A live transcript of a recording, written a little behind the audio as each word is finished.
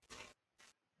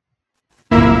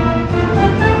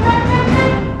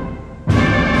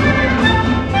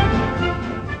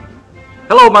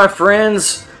Hello, my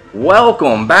friends.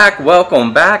 Welcome back.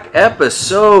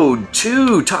 Episode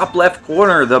 2, top left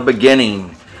corner, the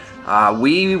beginning.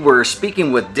 We were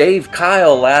speaking with Dave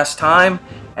Kile last time,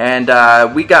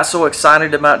 and we got so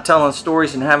excited about telling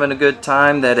stories and having a good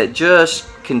time that it just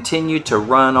continued to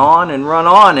run on,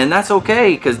 and that's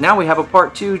okay, because now we have a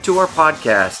part 2 to our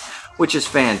podcast, which is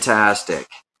fantastic.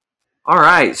 All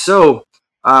right, so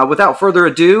without further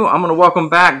ado, I'm going to welcome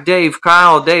back Dave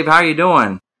Kile. Dave, how you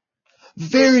doing?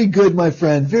 Very good, my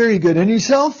friend. Very good. And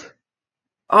yourself?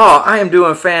 Oh, I am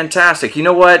doing fantastic. You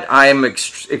know what? I am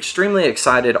extremely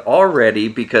excited already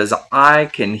because I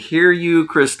can hear you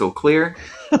crystal clear.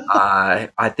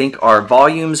 I think our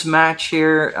volumes match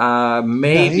here.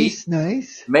 Nice.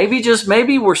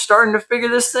 Maybe we're starting to figure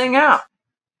this thing out.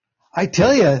 I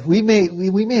tell you, we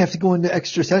may have to go into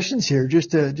extra sessions here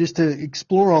just to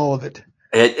explore all of it.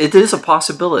 It is a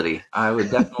possibility. I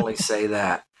would definitely say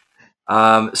that.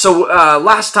 So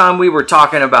last time we were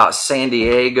talking about San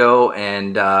Diego,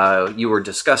 and you were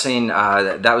discussing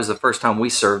that was the first time we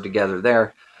served together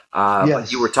there.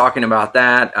 Yes. You were talking about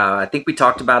that. I think we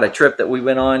talked about a trip that we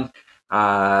went on,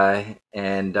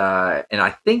 and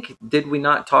I think, did we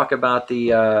not talk about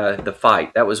the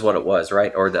fight? That was what it was,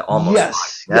 right? Or the almost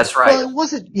yes. fight. That's right. Well, it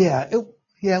wasn't. Yeah,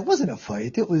 it wasn't a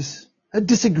fight. It was a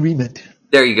disagreement.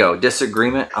 There you go,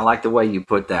 disagreement. I like the way you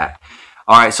put that.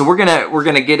 All right, so we're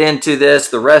gonna get into this,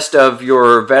 the rest of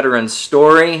your veteran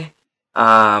story.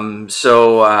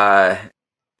 So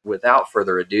without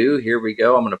further ado, here we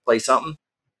go. I'm gonna play something.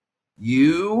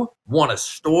 You want a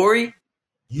story?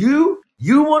 You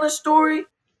want a story?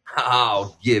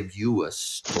 I'll give you a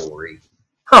story.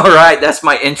 All right, that's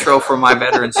my intro for my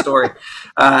veteran story.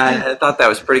 I thought that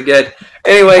was pretty good.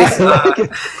 Anyways.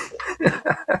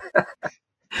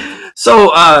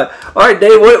 So, all right,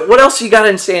 Dave, what else you got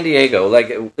in San Diego? Like,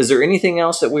 is there anything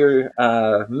else that we're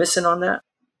missing on that?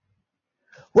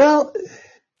 Well,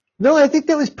 no, I think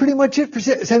that was pretty much it for.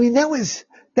 I mean, that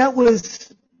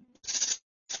was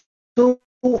so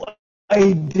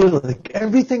idyllic.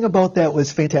 Everything about that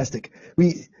was fantastic.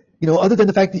 We, other than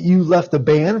the fact that you left the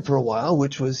band for a while,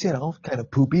 which was, kind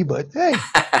of poopy, but hey,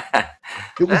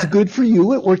 it was good for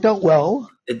you. It worked out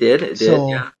well. It did. So,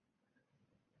 yeah.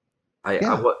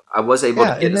 I was able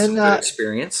to get some good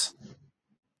experience.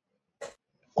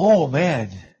 Oh, man.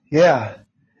 Yeah.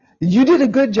 You did a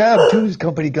good job, too, as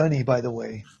Company Gunny, by the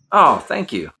way. Oh,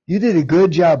 thank you. You did a good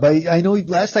job. I know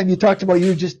last time you talked about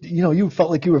you just, you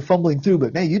felt like you were fumbling through,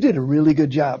 but, man, you did a really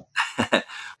good job.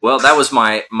 Well, that was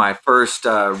my first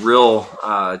real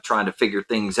trying to figure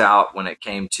things out when it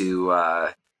came to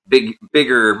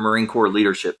bigger Marine Corps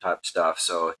leadership type stuff.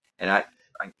 So, and I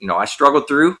struggled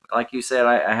through, like you said,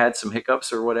 I had some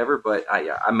hiccups or whatever, but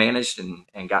I managed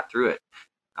and got through it.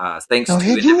 Thanks to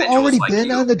had you already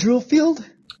been on the drill field?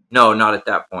 No, not at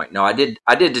that point. No, I did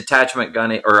detachment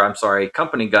gunny, or I'm sorry,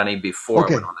 company gunny before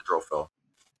I went on the drill field.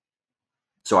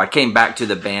 So I came back to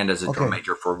the band as a drill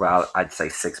major for about, I'd say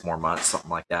 6 more months,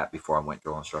 something like that, before I went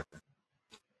drill instructor.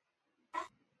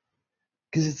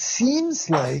 Because it seems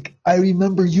like I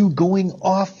remember you coming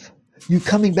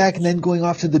back and then going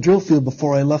off to the drill field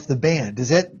before I left the band. Does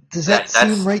that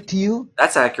seem right to you?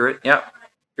 That's accurate. Yep.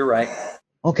 You're right.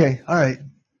 Okay. All right.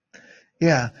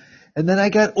 Yeah. And then I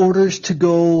got orders to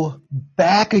go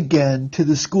back again to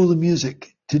the School of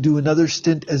Music to do another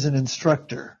stint as an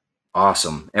instructor.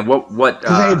 Awesome. And what? Because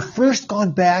I had first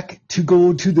gone back to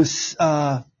go to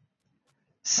the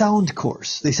sound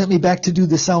course. They sent me back to do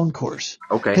the sound course.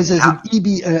 Okay. Because as an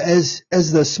EB,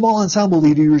 as the small ensemble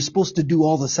leader, you were supposed to do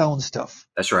all the sound stuff.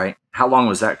 That's right. How long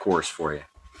was that course for you?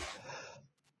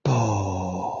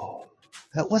 Oh,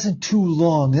 that wasn't too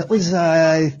long. That was,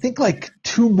 I think, like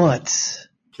 2 months.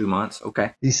 2 months.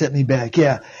 Okay. They sent me back.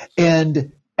 Yeah.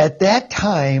 And at that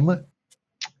time,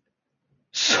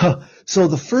 so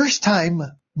the first time,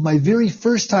 my very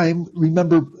first time,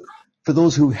 remember, for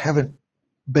those who haven't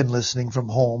been listening from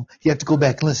home, you have to go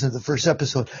back and listen to the first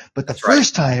episode. But the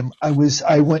first time I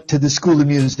went to the School of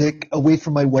Music away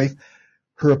from my wife,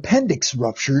 her appendix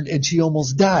ruptured and she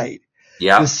almost died.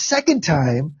 Yeah. The second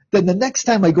time, then the next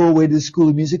time I go away to the School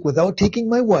of Music without taking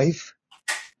my wife,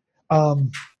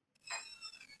 that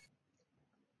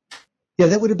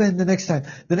would have been the next time.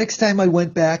 The next time I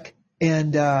went back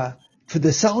and for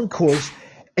the sound course,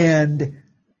 and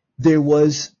there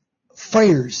was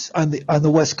fires on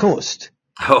the West Coast.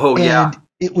 Oh, yeah. And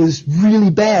it was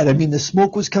really bad. I mean, the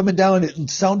smoke was coming down. It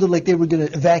sounded like they were going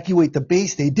to evacuate the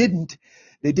base. They didn't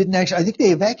actually. I think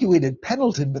they evacuated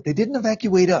Pendleton, but they didn't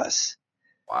evacuate us.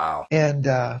 Wow. And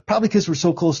probably because we're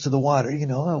so close to the water,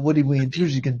 what do we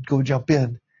infuse? You can go jump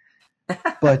in.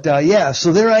 But yeah,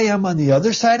 so there I am on the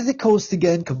other side of the coast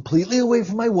again, completely away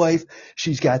from my wife.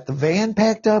 She's got the van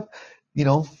packed up,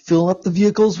 filling up the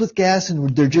vehicles with gas,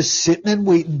 and they're just sitting and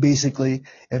waiting basically.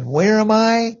 And where am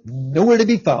I? Nowhere to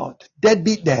be found.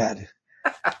 Deadbeat dad.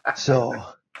 So,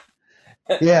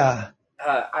 yeah.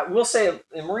 I will say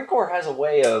the Marine Corps has a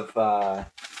way of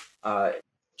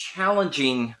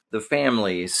challenging the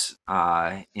families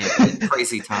in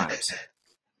crazy times.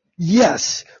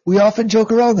 Yes, we often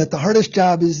joke around that the hardest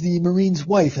job is the Marine's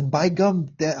wife, and by gum,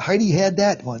 that Heidi had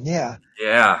that one. Yeah.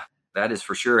 Yeah, that is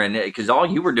for sure. And because all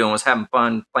you were doing was having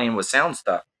fun playing with sound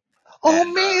stuff. Oh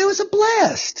And, man, it was a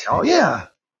blast. Oh yeah.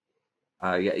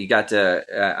 Yeah, you got to.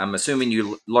 I'm assuming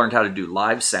you learned how to do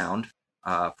live sound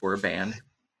for a band,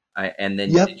 and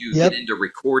then did you get into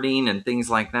recording and things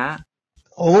like that?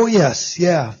 Oh yes,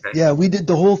 yeah, okay. Yeah. We did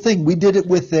the whole thing. We did it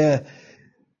with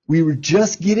we were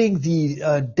just getting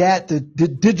the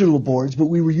digital boards, but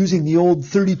we were using the old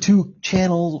 32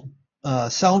 channel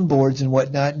soundboards and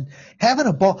whatnot, and having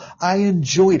a ball. I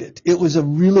enjoyed it. It was a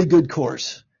really good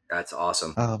course. That's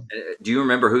awesome. Do you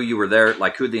remember who you were there,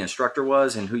 like who the instructor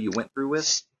was and who you went through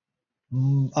with?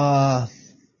 Who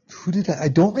did I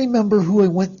don't remember who I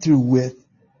went through with.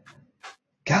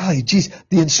 Golly, geez.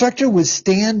 The instructor was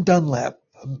Stan Dunlap,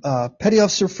 Petty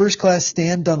Officer First Class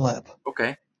Stan Dunlap.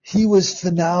 Okay. He was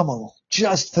phenomenal,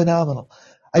 just phenomenal.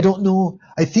 I don't know.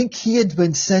 I think he had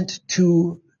been sent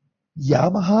to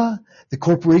Yamaha, the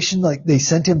corporation, like they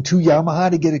sent him to Yamaha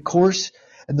to get a course,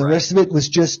 and the rest of it was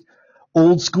just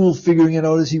old school figuring it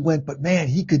out as he went. But man,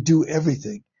 he could do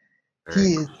everything. That's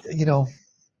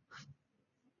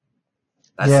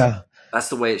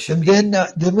the way it should be. And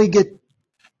then we get.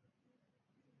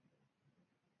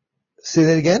 Say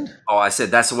that again? Oh, I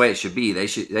said that's the way it should be. They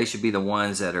should be the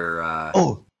ones that are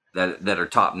that are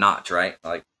top notch, right?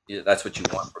 Like that's what you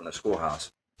want from the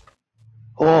schoolhouse.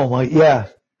 Oh my, yeah,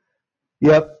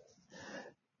 yep.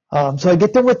 So I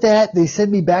get done with that. They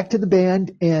send me back to the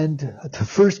band, and the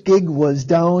first gig was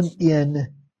down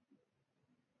in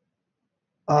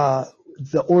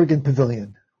the Oregon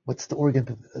Pavilion. What's the Oregon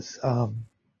Pavilion?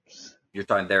 You're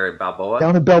talking there in Balboa?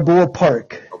 Down in Balboa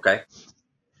Park. Okay.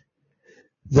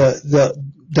 The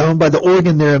down by the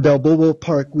Oregon there in Balboa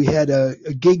Park, we had a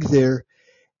gig there,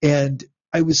 and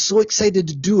I was so excited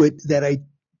to do it that I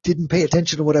didn't pay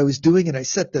attention to what I was doing, and I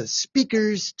set the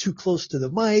speakers too close to the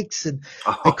mics, and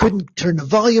I couldn't turn the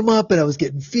volume up, and I was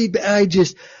getting feedback. I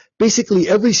just basically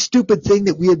every stupid thing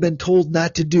that we had been told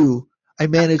not to do, I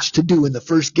managed to do in the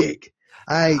first gig.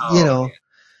 Hey,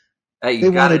 they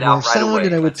wanted more sound,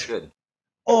 and I would. Good.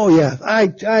 Oh yeah,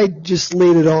 I just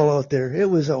laid it all out there. It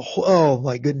was oh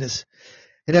my goodness.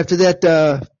 And after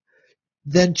that,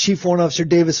 then Chief Warrant Officer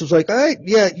Davis was like, all right,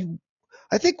 yeah,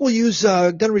 I think we'll use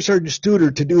Gunnery Sergeant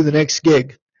Studer to do the next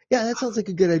gig. Yeah, that sounds like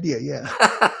a good idea.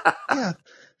 Yeah.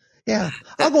 Yeah.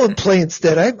 I'll go and play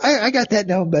instead. I got that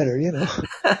down better,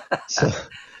 So.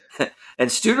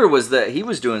 And Studer he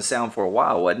was doing sound for a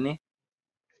while, wasn't he?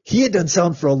 He had done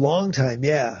sound for a long time.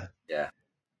 Yeah. Yeah.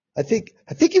 I think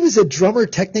he was a drummer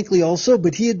technically also,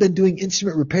 but he had been doing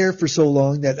instrument repair for so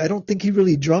long that I don't think he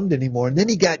really drummed anymore. And then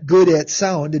he got good at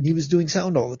sound, and he was doing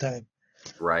sound all the time.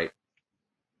 Right.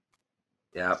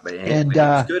 Yeah, but he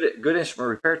was good instrument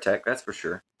repair tech, that's for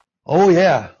sure. Oh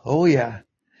yeah.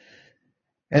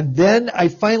 And then I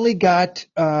finally got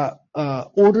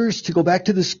orders to go back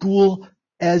to the school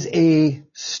as a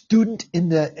student in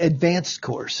the advanced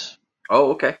course.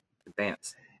 Oh, okay,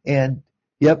 advanced. And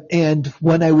yep, and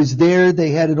when I was there,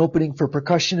 they had an opening for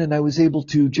percussion, and I was able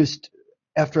to just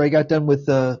after I got done with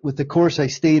the course, I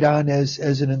stayed on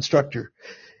as an instructor.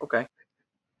 Okay.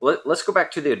 Let's go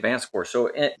back to the advanced course.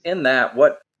 So in that,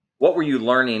 what were you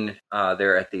learning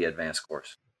there at the advanced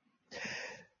course?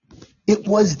 It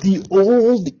was the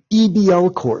old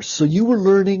EBL course. So you were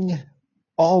learning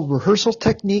all rehearsal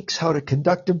techniques, how to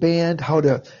conduct a band, how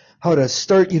to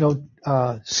start,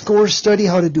 score study,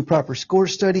 how to do proper score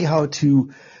study, how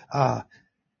to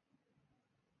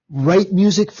write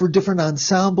music for different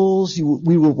ensembles.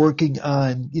 We were working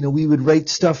on, we would write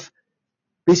stuff.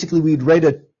 Basically, we'd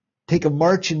take a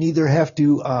march and either have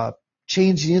to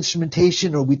change the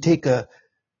instrumentation, or we'd take a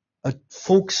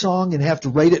folk song and have to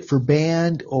write it for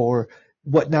band or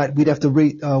whatnot. We'd have to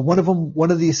write one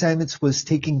of the assignments was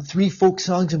taking 3 folk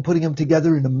songs and putting them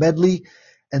together in a medley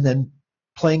and then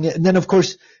playing it. And then, of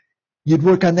course, you'd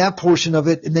work on that portion of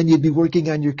it, and then you'd be working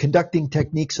on your conducting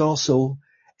techniques also.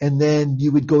 And then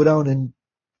you would go down and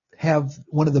have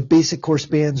one of the basic course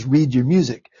bands read your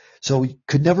music. So you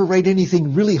could never write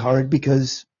anything really hard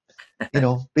because,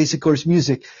 basic course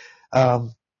music.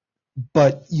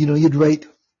 But, you'd write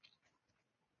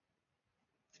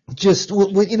just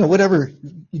whatever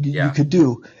you Yeah. could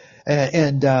do.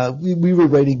 We were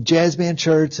writing jazz band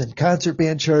charts and concert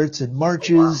band charts and Oh, wow.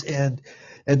 marches and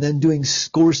then doing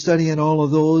score study on all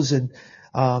of those and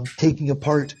taking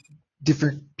apart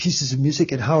different pieces of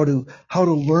music and how to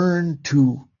learn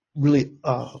to really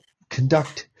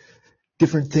conduct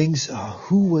different things.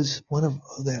 Who was one of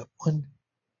that one?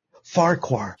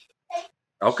 Farquhar.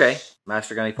 Okay.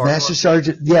 Master Gunny Master Farquhar?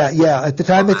 Sergeant. Yeah. At the Or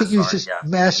time, I think Master he was Sergeant, just yeah.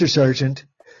 Master Sergeant.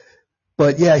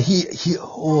 But yeah,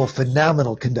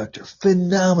 phenomenal conductor,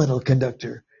 phenomenal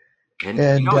conductor. And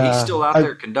And he's still out I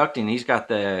there conducting. He's got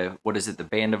what is it, the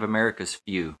Band of America's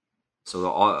Few. So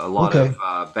a lot of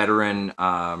okay, veteran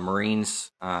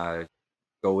Marines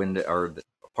go into or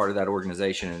part of that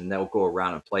organization, and they'll go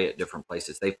around and play at different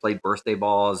places. They've played birthday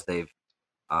balls. They've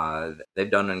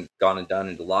done and gone and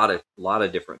done a lot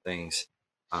of different things.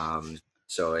 Um,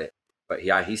 so, but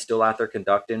yeah, he's still out there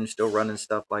conducting, still running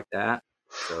stuff like that.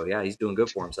 So yeah, he's doing good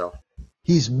for himself.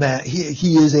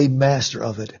 he is a master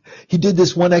of it. He did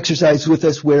this one exercise with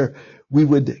us where we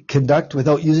would conduct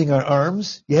without using our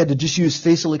arms. You had to just use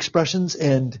facial expressions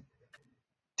and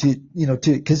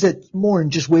because it's more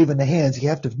than just waving the hands. You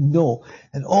have to know.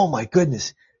 And oh my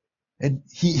goodness. And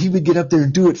he would get up there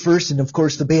and do it first. And of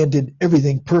course the band did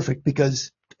everything perfect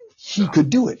because he So could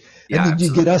do it. And yeah, then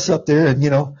you get absolutely. us up there and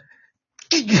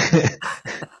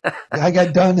I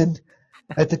got done, and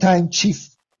at the time,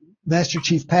 Master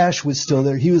Chief Pash was still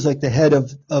there. He was like the head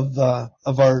of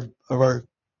our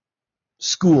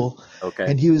school, Okay.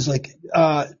 and he was like,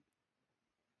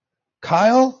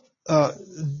 Kyle,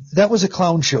 that was a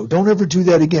clown show. Don't ever do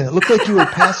that again. It looked like you were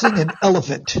passing an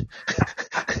elephant.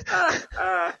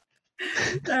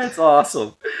 That's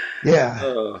awesome. Yeah.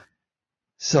 Oh,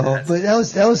 So, that's but that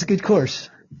was a good course.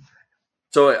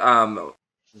 so.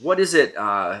 What is it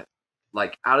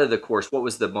like out of the course? What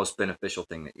was the most beneficial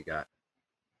thing that you got?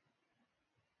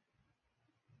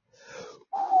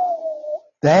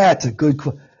 That's a good.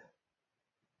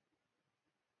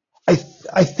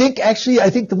 I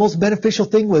think the most beneficial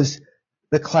thing was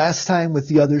the class time with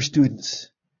the other students.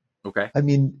 Okay. I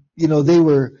mean, they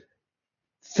were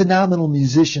phenomenal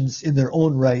musicians in their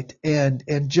own right, and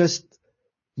just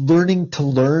learning to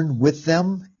learn with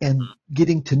them and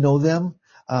getting to know them.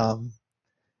 Um,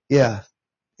 yeah,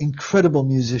 incredible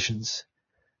musicians.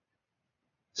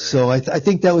 Very So I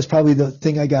think that was probably the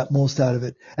thing I got most out of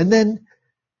it. And then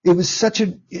it was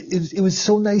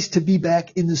so nice to be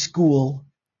back in the school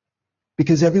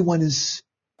because everyone is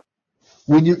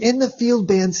when you're in the field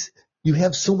bands, you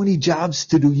have so many jobs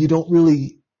to do.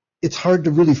 It's hard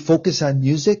to really focus on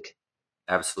music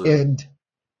absolutely.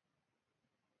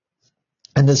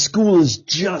 and the school is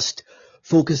just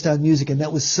focused on music. And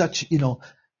that was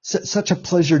such a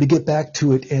pleasure to get back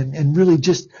to it and really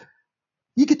just,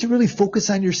 you get to really focus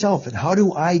on yourself and how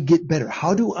do I get better?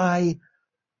 How do I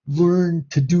learn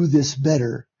to do this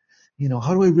better?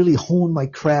 How do I really hone my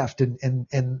craft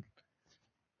and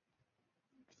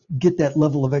get that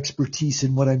level of expertise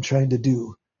in what I'm trying to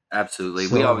do? Absolutely.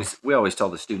 So We always tell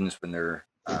the students when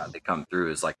they come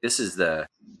through is like this is the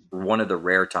one of the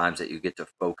rare times that you get to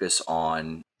focus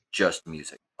on just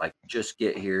music. Like just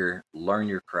get here, learn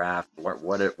your craft,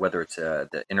 whether it's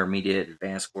the intermediate,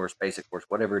 advanced course, basic course,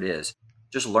 whatever it is.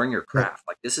 Just learn your right. craft.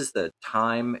 Like this is the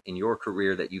time in your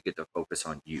career that you get to focus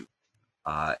on you.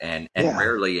 And Yeah.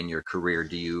 rarely in your career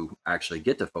do you actually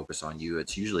get to focus on you.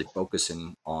 It's usually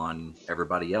focusing on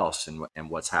everybody else and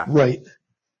what's happening. Right.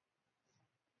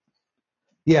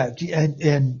 Yeah,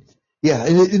 and yeah,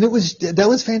 and that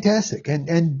was fantastic,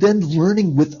 and then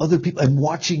learning with other people and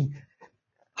watching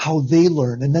how they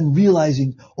learn, and then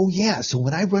realizing, oh yeah, so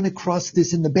when I run across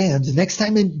this in the band, the next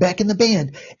time back in the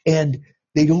band, and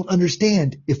they don't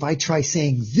understand, if I try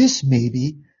saying this,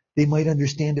 maybe they might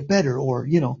understand it better, or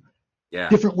Yeah,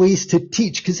 different ways to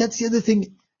teach, because that's the other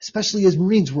thing, especially as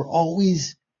Marines,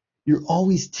 you're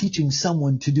always teaching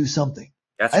someone to do something.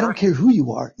 that's I don't right. care who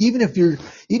you are. Even if you're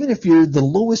the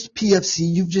lowest PFC,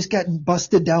 you've just gotten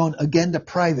busted down again to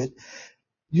private,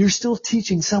 you're still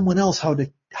teaching someone else how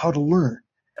to learn.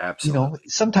 Absolutely.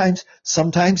 Sometimes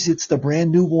it's the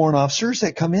brand new warrant officers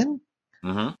that come in.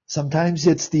 Hmm. Sometimes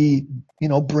it's the,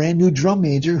 brand new drum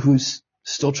major who's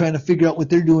still trying to figure out what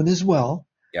they're doing as well.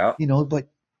 Yeah, But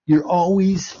you're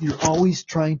always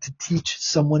trying to teach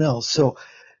someone else. So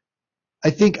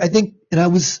and I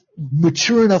was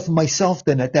mature enough myself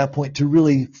then at that point to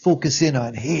really focus in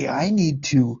on, hey, I need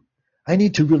to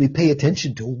really pay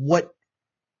attention to what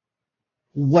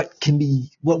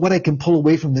I can pull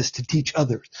away from this to teach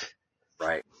others.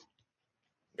 right.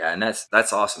 Yeah, and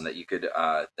that's awesome that you could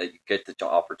that you get the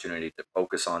opportunity to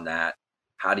focus on that.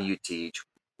 How do you teach?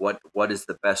 what is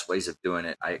the best ways of doing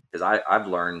it. Because I've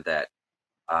learned that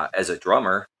as a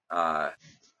drummer,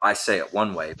 I say it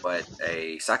one way, but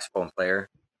a saxophone player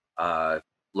uh,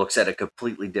 looks at it a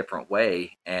completely different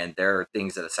way, and there are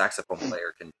things that a saxophone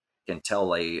player can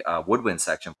tell a woodwind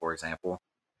section, for example,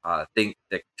 think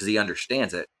that because he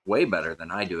understands it way better than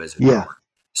I do as a Yeah. drummer.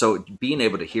 So being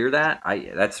able to hear that,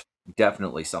 that's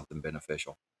definitely something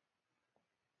beneficial.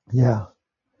 Yeah.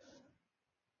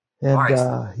 All And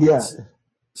right. yeah.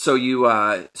 So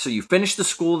you finished the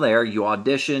school there. You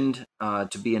auditioned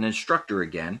to be an instructor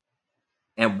again.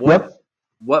 And Yep.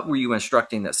 what were you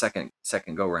instructing that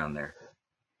second go round there?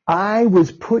 I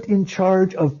was put in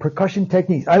charge of percussion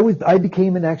techniques. I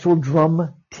became an actual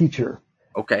drum teacher.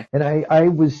 Okay. And I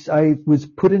was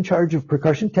put in charge of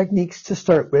percussion techniques to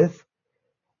start with.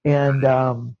 And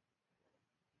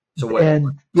So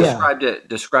and yeah.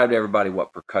 Describe to everybody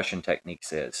what percussion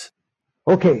techniques is.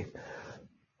 Okay.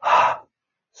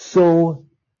 So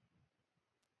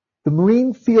the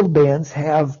Marine field bands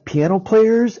have piano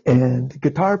players and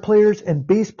guitar players and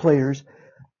bass players.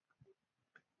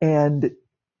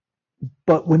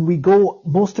 But when we go,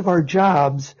 most of our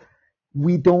jobs,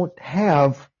 we do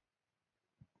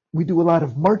a lot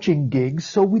of marching gigs,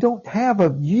 so we don't have a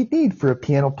need for a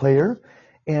piano player.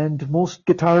 And most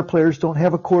guitar players don't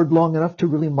have a chord long enough to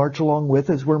really march along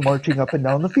with as we're marching up and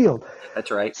down the field.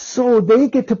 That's right. So they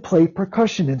get to play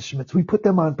percussion instruments. We put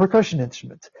them on percussion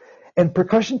instruments. And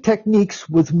percussion techniques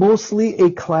was mostly a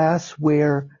class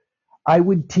where I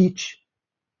would teach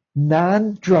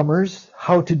non-drummers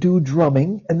how to do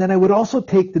drumming. And then I would also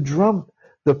take the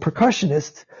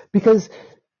percussionists, because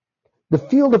the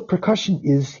field of percussion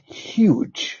is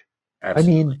huge.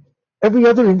 Absolutely. I mean, every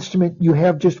other instrument, you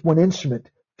have just one instrument.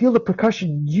 Field of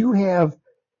percussion, you have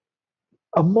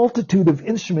a multitude of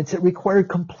instruments that require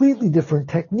completely different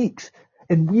techniques.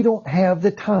 And we don't have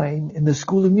the time in the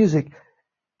School of Music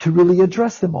to really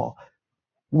address them all.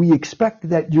 We expect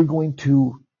that you're going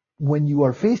to, when you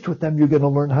are faced with them, you're going to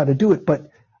learn how to do it.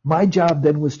 But my job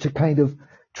then was to kind of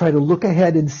try to look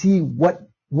ahead and see what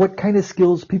kind of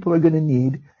skills people are going to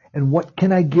need and what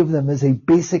can I give them as a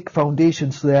basic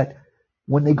foundation so that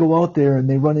when they go out there and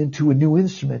they run into a new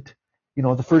instrument,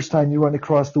 the first time you run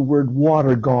across the word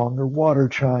water gong or water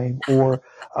chime or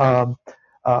I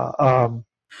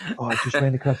just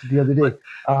ran across it the other day.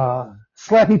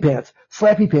 Slappy pants.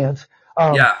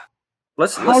 Yeah.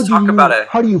 Let's how talk about it.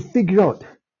 How do you figure out?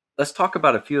 Let's talk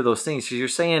about a few of those things. Because you're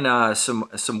saying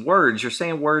some words. You're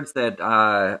saying words that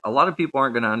a lot of people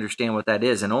aren't going to understand what that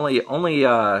is, and only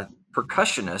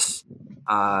percussionists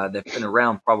that've been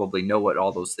around probably know what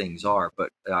all those things are.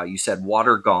 But you said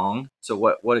water gong. So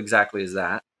what exactly is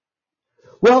that?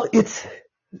 Well, it's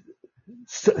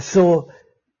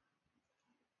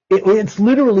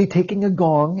literally taking a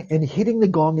gong and hitting the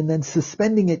gong and then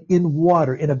suspending it in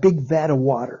water, in a big vat of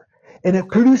water. And it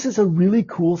produces a really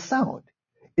cool sound.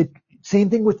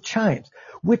 Same thing with chimes,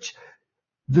 which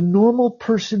the normal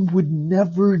person would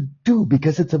never do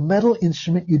because it's a metal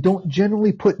instrument. You don't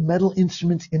generally put metal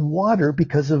instruments in water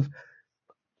because of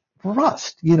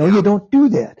rust. You don't do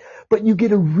that. But you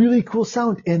get a really cool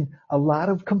sound. And a lot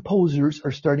of composers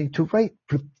are starting to write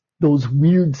for those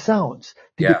weird sounds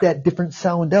to get that different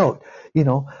sound out.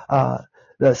 The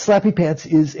Slappy Pants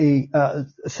is a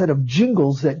set of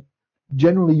jingles that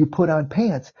generally you put on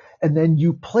pants and then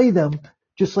you play them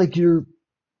just like you're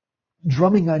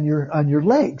drumming on your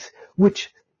legs,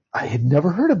 which I had never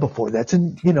heard of before. That's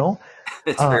it's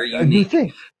very unique. A new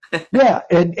thing. Yeah,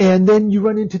 and then you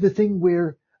run into the thing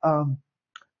where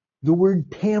the word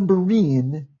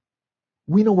tambourine.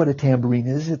 We know what a tambourine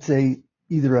is. It's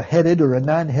either a headed or a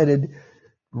non-headed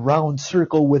round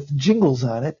circle with jingles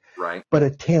on it. Right. But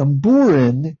a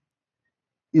tambourin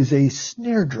is a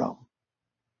snare drum.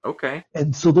 Okay.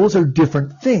 And so those are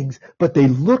different things, but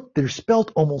they're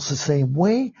spelt almost the same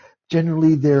way.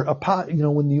 Generally, they're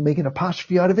when you make an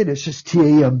apostrophe out of it, it's just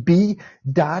TAMB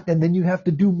dot, and then you have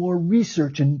to do more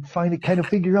research and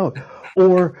figure out.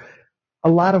 Or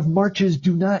a lot of marches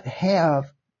do not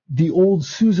have the old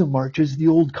Sousa marches, the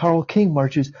old Carl King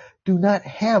marches, do not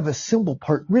have a cymbal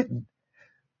part written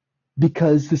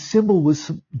because the cymbal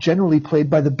was generally played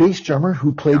by the bass drummer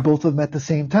who played both of them at the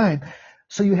same time.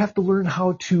 So you have to learn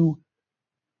how to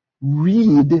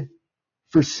read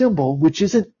for cymbal, which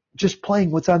isn't just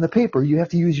playing what's on the paper. You have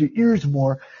to use your ears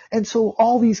more. And so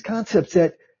all these concepts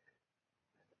that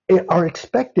are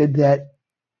expected that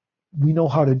we know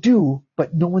how to do,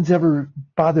 but no one's ever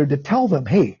bothered to tell them,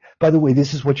 hey, by the way,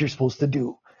 this is what you're supposed to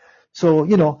do. So,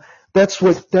 that's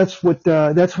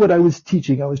what I was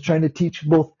teaching. I was trying to teach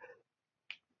both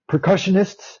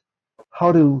percussionists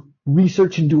how to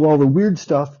research and do all the weird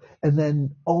stuff, and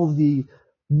then all the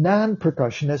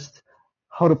non-percussionists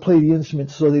how to play the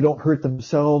instrument so they don't hurt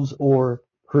themselves or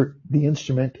hurt the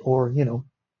instrument or,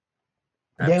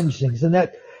 damage Absolutely. things.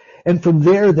 And from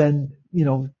there, then,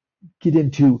 get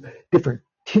into different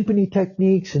timpani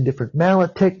techniques and different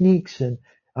mallet techniques and,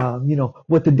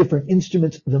 what the different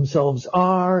instruments themselves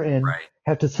are and Right.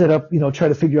 have to set up, try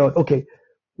to figure out, okay,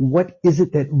 what is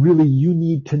it that really you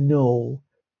need to know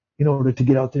in order to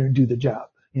get out there and do the job,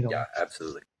 Yeah,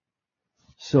 absolutely.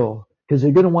 So, because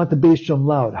they're going to want the bass drum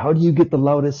loud. How do you get the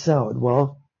loudest sound?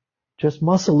 Well, just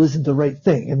muscle isn't the right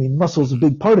thing. I mean, muscle is a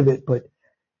big part of it, but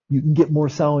you can get more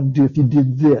sound if you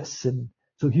did this. And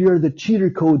so here are the cheater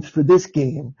codes for this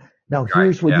game. Now Right.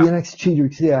 here's what Yeah. the next cheater,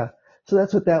 yeah. So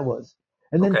that's what that was.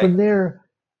 And then Okay. from there,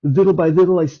 little by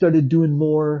little, I started doing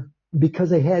more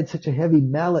because I had such a heavy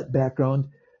mallet background.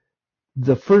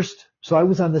 So I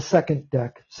was on the second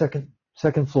deck, second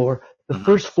floor. The Mm-hmm.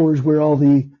 first floor is where all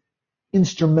the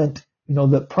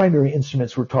the primary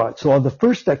instruments were taught. So all the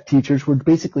first deck teachers were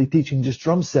basically teaching just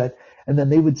drum set, and then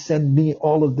they would send me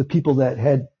all of the people that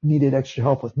had needed extra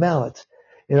help with mallets.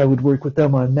 And I would work with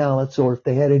them on mallets, or if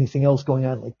they had anything else going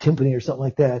on, like timpani or something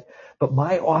like that. But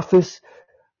my office,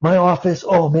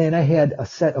 oh man, I had a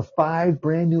set of 5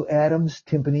 brand new Adams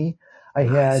timpani. I Nice.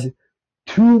 had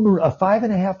a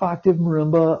 5.5 octave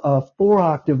marimba, a 4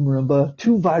 octave marimba,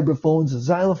 2 vibraphones, a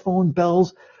xylophone,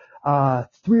 bells,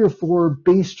 3 or 4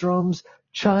 bass drums,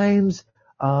 chimes,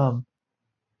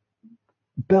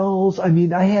 bells. I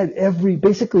mean, I had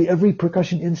basically every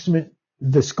percussion instrument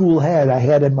the school had, I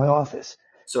had in my office.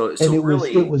 So And it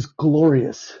really, was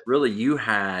glorious. really, you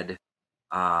had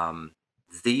um,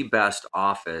 the best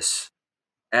office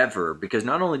ever, because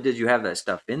not only did you have that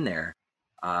stuff in there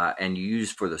and you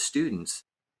used for the students,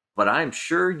 but I'm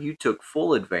sure you took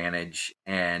full advantage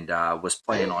and was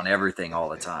playing on everything all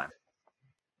the time.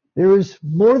 There was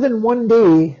more than one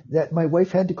day that my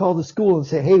wife had to call the school and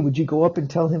say, "Hey, would you go up and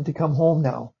tell him to come home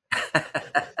now?"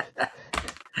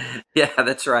 Yeah,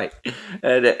 that's right.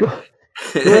 And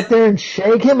Go up there and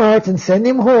shake him out and send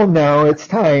him home now. It's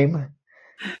time.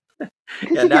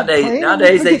 Because yeah, you get playing and you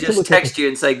nowadays they forget to just look at text the. you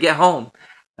and say, "Get home."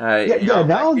 Yeah, Back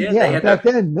now, then they yeah, had back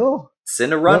to then, no.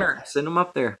 send a Yep, runner, send them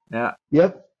up there. Yeah,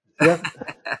 yep, yep.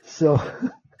 So,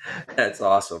 that's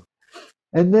awesome.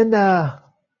 and then,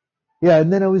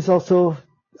 and then I was also,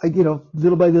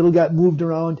 little by little got moved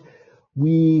around.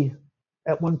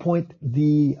 At one point,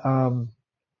 the head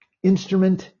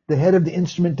of the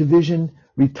instrument division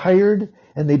retired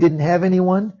and they didn't have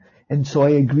anyone. And so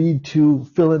I agreed to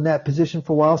fill in that position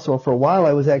for a while. So for a while,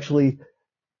 I was actually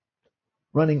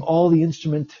running all the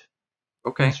instrument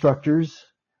Okay. instructors.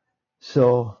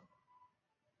 So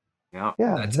Yeah,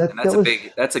 yeah,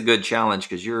 that's a good challenge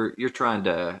because you're trying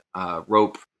to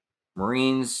rope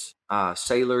Marines,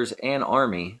 sailors, and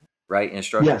Army, right,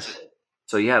 instructors. yes.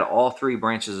 So you had all 3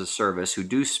 branches of service who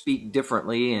do speak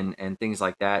differently and things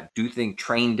like that. Do think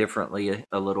train differently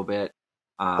a little bit.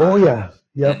 Oh yeah.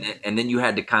 Yep. And then you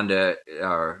had to kind of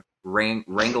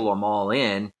wrangle them all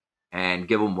in and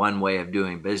give them one way of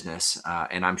doing business.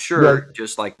 And I'm Right. sure,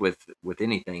 just like with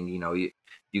anything,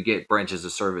 you get branches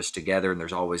of service together, and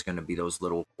there's always going to be those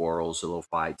little quarrels, little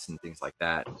fights, and things like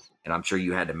that. And I'm sure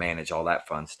you had to manage all that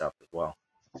fun stuff as well.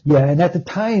 Yeah. And at the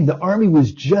time, the Army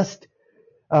was just,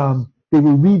 they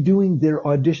were redoing their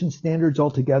audition standards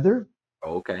altogether.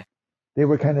 Oh, okay. They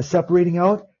were kind of separating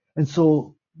out. And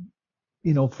so,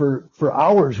 for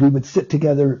hours we would sit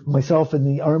together, myself and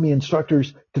the Army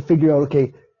instructors, to figure out,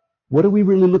 okay, what are we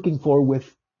really looking for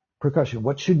with percussion?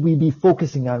 What should we be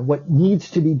focusing on? What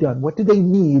needs to be done? What do they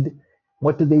need?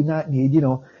 What do they not need?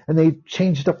 And they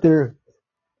changed up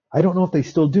I don't know if they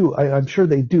still do. I'm sure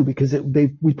they do because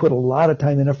we put a lot of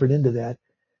time and effort into that.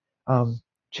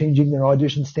 Changing their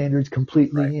audition standards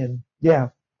completely. Right. And yeah,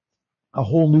 a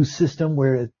whole new system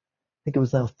where I think it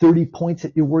was now 30 points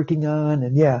that you're working on.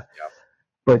 And yeah, Yep.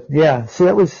 but yeah, so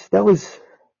that was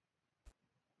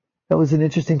an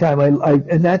interesting time.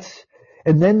 And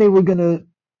then they were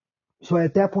so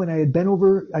at that point I had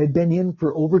been in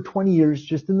for over 20 years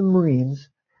just in the Marines,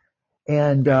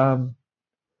 and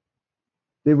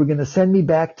they were going to send me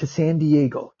back to San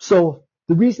Diego. So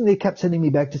the reason they kept sending me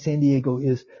back to San Diego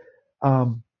is I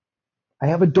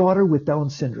have a daughter with Down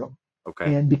syndrome.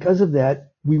 Okay. And because of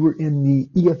that, we were in the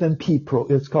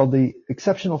EFMP it's called the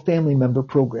Exceptional Family Member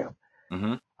Program.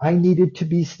 Mm-hmm. I needed to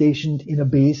be stationed in a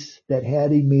base that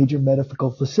had a major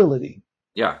medical facility.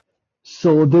 Yeah.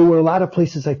 So there were a lot of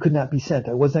places I could not be sent.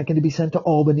 I was not going to be sent to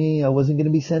Albany. I wasn't going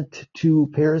to be sent to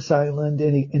Parris Island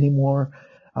anymore.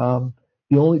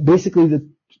 Basically the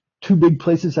 2 big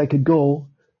places I could go,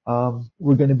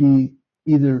 were going to be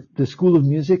either the School of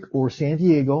Music or San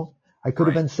Diego. I could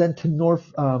have Right. been sent to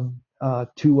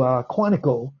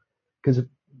Quantico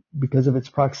because of its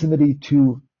proximity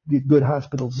to the good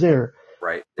hospitals there.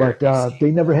 Right. There But at BC.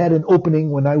 they never had an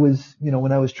opening when I was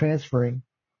transferring.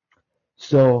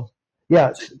 So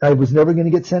yeah, I was never going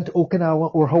to get sent to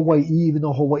Okinawa or Hawaii, even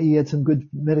though Hawaii had some good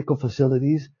medical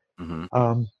facilities. Hmm.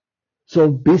 So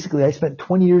basically, I spent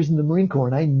 20 years in the Marine Corps,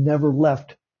 and I've never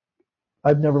left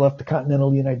the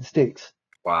continental United States,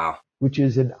 Wow. which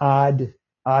is an odd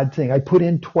thing. I put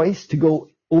in twice to go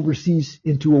overseas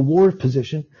into a war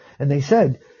position, and they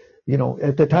said,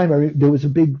 at the time there was a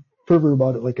big fervor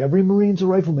about it. Like, every Marine's a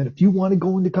rifleman. If you want to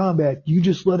go into combat, you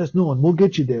just let us know and we'll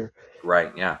get you there.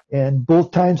 Right. Yeah. And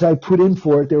both times I put in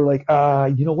for it, they were like,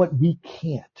 you know what? We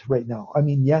can't right now. I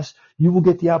mean, yes, you will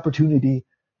get the opportunity.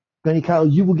 Benny Kyle,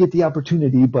 you will get the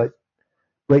opportunity, but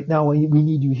right now we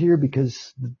need you here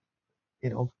because,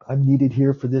 I'm needed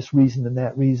here for this reason and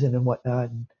that reason and whatnot.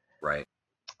 And Right.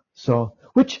 so,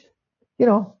 which,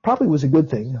 probably was a good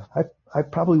thing. I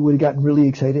probably would have gotten really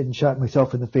excited and shot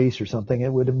myself in the face or something.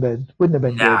 It wouldn't have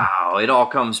been good. No, it all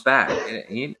comes back.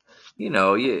 You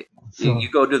So,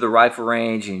 go to the rifle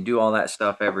range and you do all that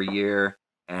stuff every year,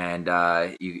 and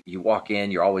you walk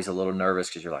in. You're always a little nervous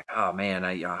because you're like, oh man,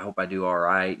 I hope I do all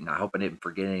right, and I hope I didn't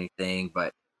forget anything.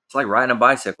 But it's like riding a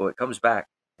bicycle; it comes back.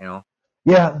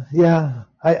 yeah.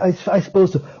 I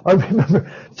suppose so. I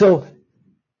remember. So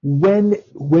when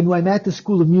I'm at the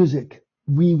School of Music,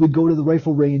 we would go to the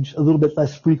rifle range a little bit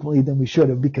less frequently than we should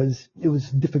have because it was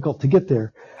difficult to get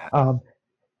there.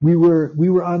 We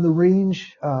were on the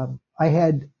range. I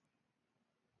had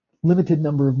limited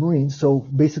number of Marines, so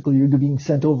basically you're being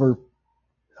sent over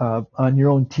on your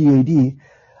own TAD.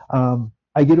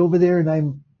 I get over there and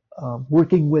I'm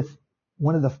working with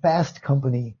one of the Fast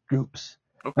Company groups.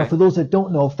 Okay. Now, for those that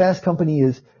don't know, Fast Company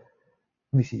is,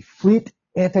 let me see, Fleet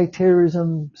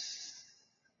Anti-Terrorism.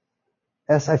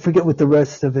 I forget what the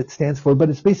rest of it stands for, but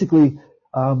it's basically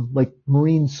like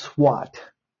Marine SWAT.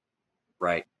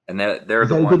 Right, and they're Is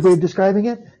the that a ones. good way of describing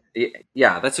it?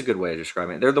 Yeah, that's a good way of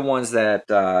describing it. They're the ones that,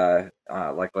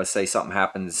 like, let's say something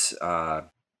happens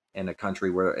in a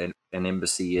country where an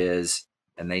embassy is,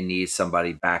 and they need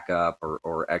somebody backup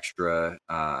or extra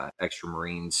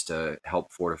Marines to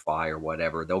help fortify or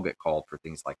whatever. They'll get called for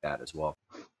things like that as well.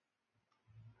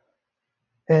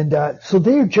 And so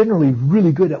they're generally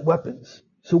really good at weapons.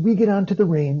 So we get onto the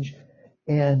range,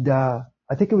 and I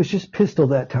think it was just pistol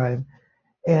that time,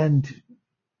 and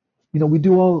we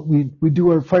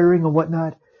do our firing and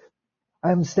whatnot.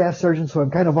 I'm staff sergeant, so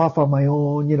I'm kind of off on my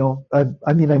own.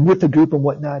 I'm with the group and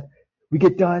whatnot. We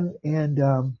get done, and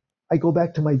I go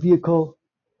back to my vehicle,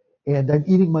 and I'm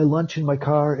eating my lunch in my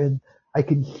car, and I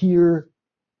can hear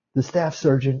the staff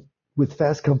sergeant with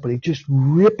Fast Company just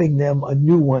ripping them a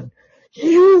new one.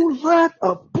 You let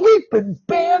a bleeping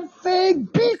band thing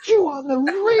beat you on the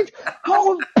range?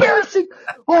 How embarrassing!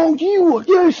 Oh,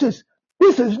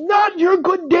 this is not your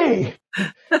good day.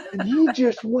 And he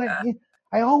just went.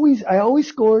 I always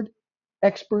scored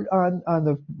expert on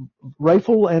the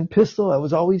rifle and pistol. I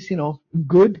was always,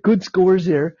 good scores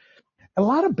there. A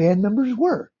lot of band members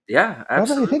were. Yeah, Now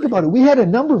that I think absolutely. about it, we had a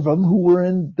number of them who were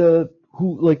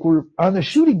were on the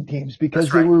shooting teams because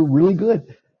That's right. they were really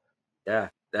good. Yeah,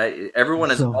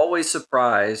 everyone is always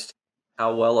surprised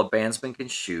how well a bandsman can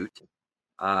shoot.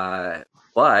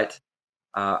 But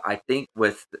I think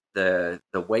with the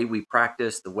way we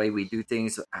practice, the way we do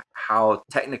things, how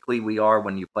technically we are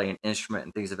when you play an instrument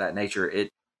and things of that nature,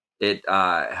 it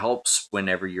helps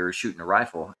whenever you're shooting a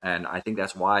rifle. And I think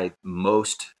that's why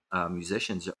most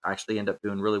musicians actually end up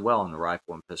doing really well in the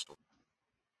rifle and pistol.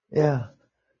 Yeah.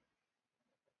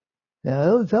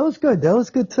 Yeah, that was good. That was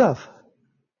good stuff.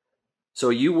 So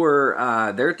you were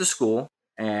there at the school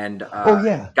and Oh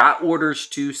yeah. got orders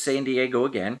to San Diego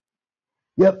again.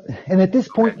 Yep. And at this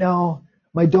point now,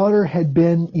 my daughter had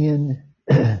been in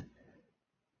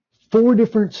 4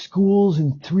 different schools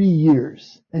in 3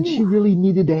 years, and she really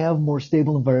needed to have a more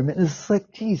stable environment. And it's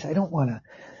like, geez, I don't want to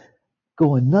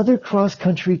go another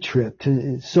cross-country trip.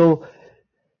 So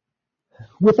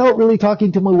without really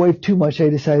talking to my wife too much, I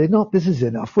decided, no, this is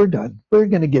enough. We're done. We're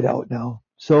going to get out now.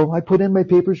 So I put in my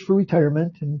papers for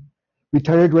retirement and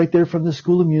retired right there from the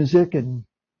School of Music and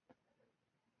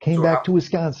came back to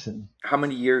Wisconsin. How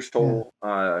many years total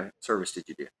service did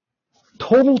you do?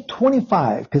 Total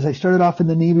 25, because I started off in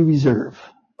the Navy Reserve.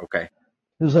 Okay.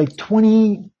 It was like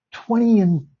 20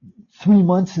 and 3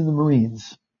 months in the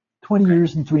Marines. 20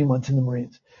 years and 3 months in the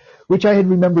Marines, which I had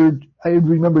remembered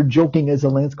joking as a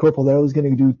Lance Corporal that I was going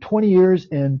to do 20 years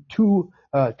and 2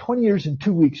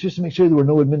 weeks just to make sure there were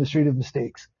no administrative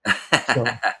mistakes. So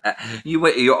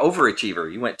You're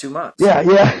overachiever. You went 2 months.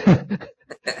 yeah.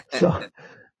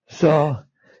 so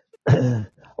oh,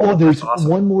 That's there's awesome.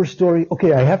 one more story.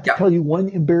 Okay, I have to Yeah. tell you one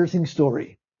embarrassing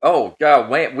story. Oh God,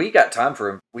 we got time for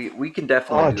him. We can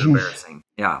definitely Oh, do geez. embarrassing.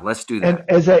 Yeah, let's do And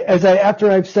that. after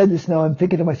I've said this now, I'm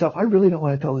thinking to myself, I really don't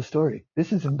want to tell this story.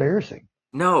 This is embarrassing.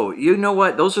 No, you know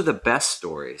what? Those are the best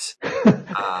stories.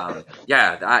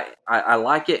 Yeah, I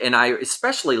like it, and I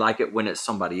especially like it when it's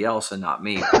somebody else and not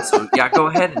me. So yeah, go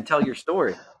ahead and tell your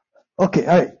story. Okay,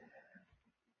 all right.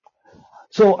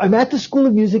 So I'm at the School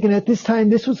of Music, and at this time,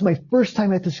 this was my first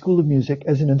time at the School of Music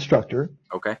as an instructor.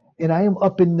 Okay. And I am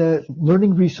up in the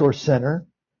Learning Resource Center.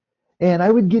 And I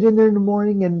would get in there in the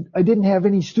morning, and I didn't have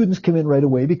any students come in right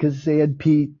away because they had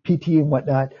PT and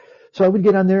whatnot. So I would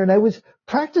get on there, and I was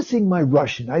practicing my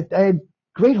Russian. I had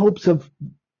great hopes of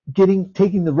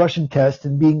taking the Russian test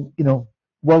and being,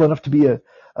 well enough to be a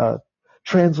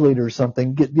translator or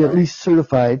something, get at least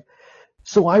certified.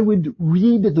 So I would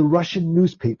read the Russian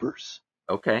newspapers.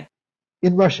 Okay.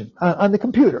 In Russian on the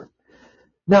computer.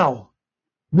 Now,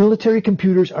 military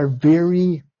computers are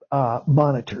very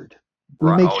monitored.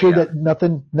 We make sure that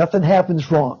nothing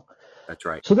happens wrong. That's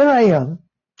right. So there I am,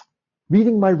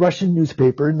 reading my Russian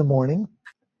newspaper in the morning,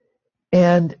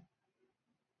 and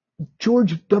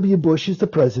George W. Bush is the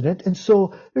president, and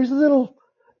so there's a little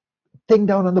thing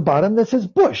down on the bottom that says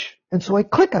Bush. And so I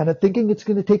click on it thinking it's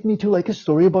going to take me to like a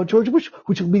story about George Bush,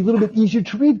 which will be a little bit easier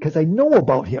to read because I know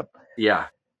about him. Yeah.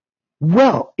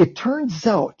 Well, it turns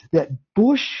out that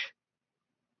Bush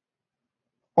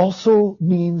also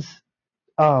means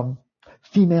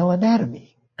female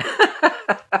anatomy.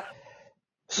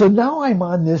 So now I'm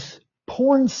on this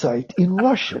porn site in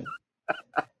Russian.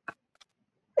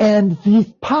 And these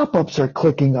pop-ups are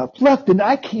clicking up left, and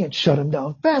I can't shut them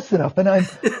down fast enough. And I'm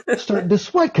starting to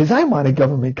sweat because I'm on a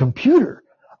government computer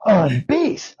on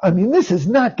base. I mean, this is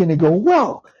not going to go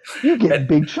well. You get in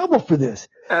big trouble for this.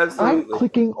 Absolutely. I'm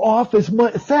clicking off as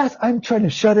much fast. I'm trying to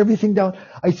shut everything down.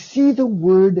 I see the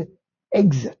word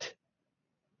exit.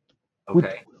 Okay.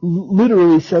 Which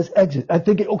literally says exit. I'm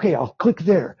thinking, okay, I'll click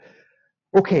there.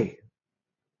 Okay.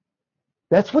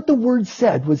 That's what the word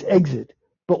said, was exit.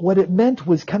 But what it meant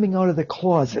was coming out of the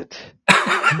closet.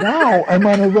 Now I'm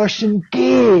on a Russian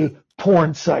gay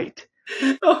porn site.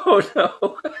 Oh,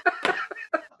 no.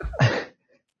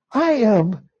 I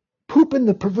am pooping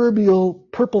the proverbial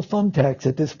purple thumbtacks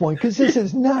at this point because this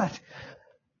is not.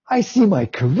 I see my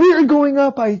career going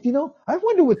up. I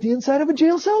wonder what the inside of a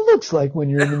jail cell looks like when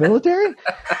you're in the military.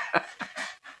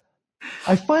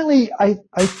 I finally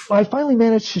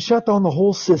managed to shut down the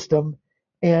whole system,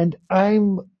 and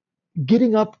I'm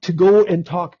getting up to go and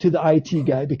talk to the IT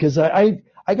guy because I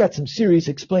got some serious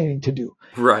explaining to do.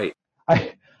 Right.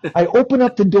 I open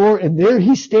up the door, and there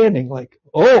he's standing like,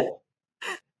 oh,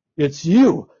 it's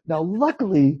you. Now,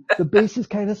 luckily, the base is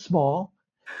kind of small,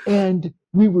 and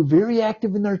we were very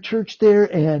active in our church there,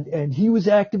 and he was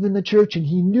active in the church, and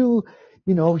he knew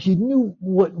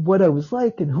what I was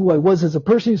like and who I was as a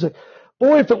person. He's like,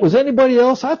 boy, if it was anybody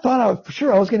else, I thought for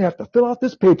sure I was going to have to fill out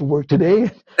this paperwork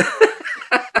today.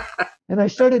 And I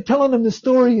started telling him the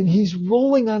story, and he's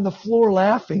rolling on the floor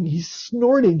laughing. He's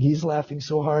snorting. He's laughing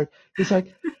so hard. He's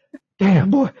like, damn,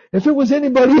 boy, if it was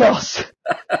anybody else.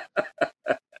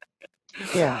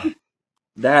 Yeah.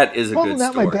 That is a good story.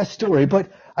 Not my best story, but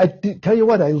I tell you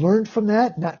what, I learned from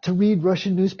that not to read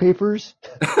Russian newspapers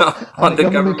on the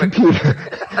government computer.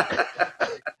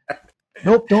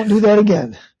 Nope, don't do that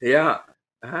again. Yeah.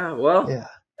 Well, yeah.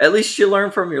 At least you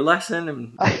learned from your lesson.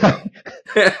 And,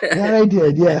 that I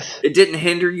did, yes. It didn't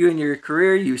hinder you in your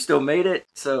career. You still made it,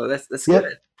 so that's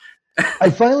good.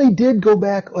 I finally did go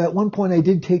back. At one point, I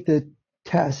did take the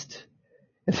test.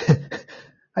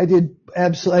 I did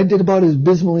about as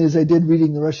abysmally as I did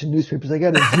reading the Russian newspapers. I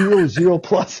got a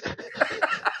 0+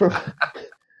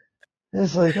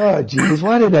 It's like, oh geez,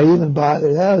 why did I even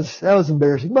bother? That was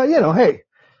embarrassing. But hey,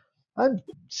 I'm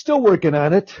still working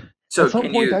on it. So at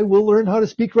some point, I will learn how to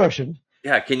speak Russian.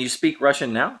 Yeah, can you speak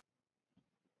Russian now?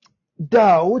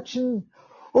 Да, очень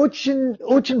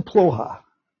плохо.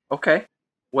 Okay,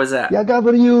 what's that? Я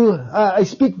говорю, I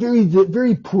speak very,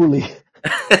 very poorly.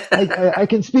 I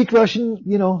can speak Russian,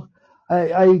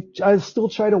 I still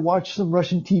try to watch some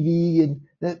Russian TV, and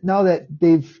now that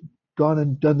they've gone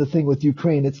and done the thing with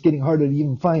Ukraine, it's getting harder to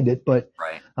even find it. But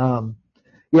right.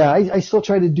 I still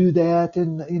try to do that,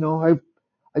 and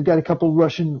I've got a couple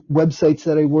Russian websites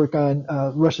that I work on,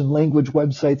 Russian language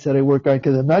websites that I work on,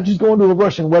 because I'm not just going to a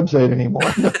Russian website anymore.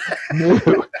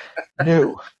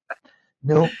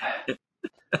 No.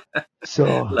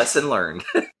 So lesson learned.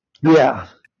 Yeah.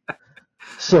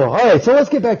 So, all right, so let's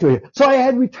get back to it. So I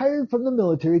had retired from the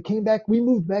military, came back, we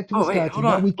moved back to Oh, wait, hold Wisconsin.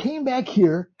 Now on. we came back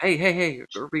here. Hey,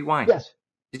 rewind. Yes.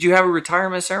 Did you have a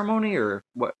retirement ceremony or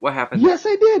what happened there? Yes,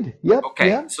 I did. Yep. Okay,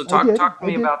 Yeah, so I did. talk to I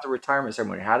me did. about the retirement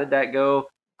ceremony. How did that go?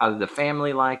 How did the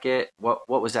family like it? What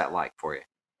was that like for you?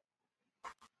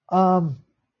 Um,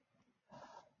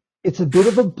 it's a bit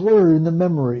of a blur in the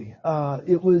memory.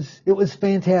 It was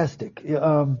fantastic. They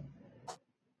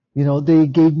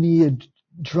gave me a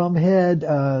drum head.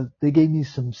 They gave me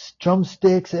some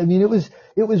drumsticks. I mean, it was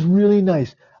really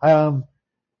nice.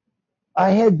 I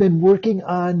had been working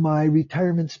on my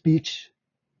retirement speech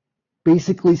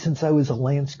basically since I was a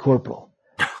lance corporal.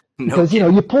 No Because,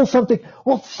 kidding. you pull something,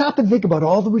 well, stop and think about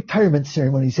all the retirement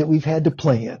ceremonies that we've had to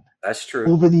play in That's true.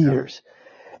 over the years.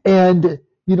 And,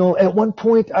 at one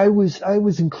point I was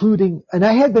including, and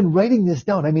I had been writing this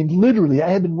down. I mean, literally, I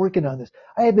had been working on this.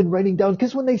 I had been writing down,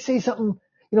 because when they say something,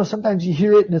 sometimes you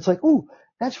hear it and it's like, ooh,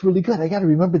 that's really good. I got to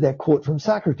remember that quote from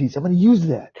Socrates. I'm going to use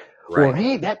that. Right. Or,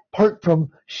 hey, that part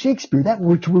from Shakespeare, that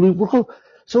worked really well.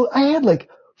 So I had like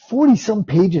 40 some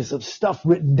pages of stuff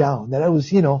written down that I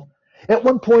was, at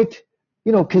one point,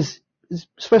 because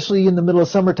especially in the middle of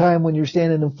summertime when you're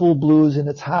standing in full blues and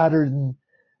it's hotter than,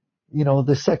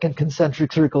 the second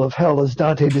concentric circle of hell, as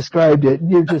Dante described it,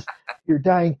 and you're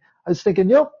dying. I was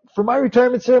thinking, for my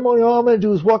retirement ceremony, all I'm going to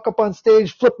do is walk up on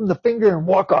stage, flip them the finger, and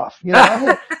walk off.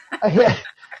 I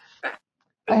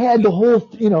had the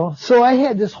whole, so I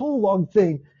had this whole long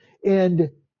thing, and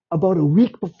about a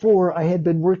week before I had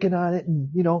been working on it and,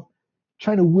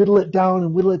 trying to whittle it down.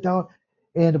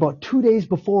 And about 2 days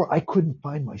before, I couldn't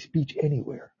find my speech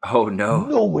anywhere. Oh no.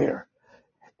 Nowhere.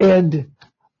 And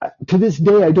to this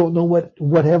day, I don't know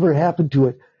whatever happened to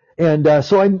it. And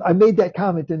so I made that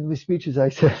comment in my speeches. I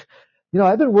said,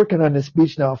 I've been working on this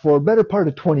speech now for a better part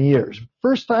of 20 years.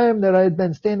 First time that I had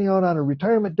been standing out on a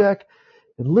retirement deck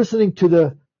and listening to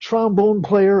the trombone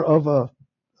player I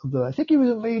think he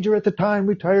was a major at the time,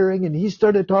 retiring, and he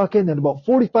started talking, and about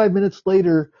 45 minutes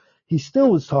later, he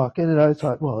still was talking, and I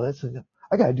thought, well,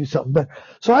 I got to do something better.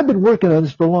 So I've been working on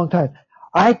this for a long time.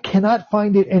 I cannot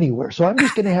find it anywhere, so I'm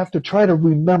just going to have to try to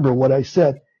remember what I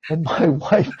said. And my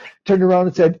wife turned around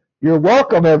and said, "You're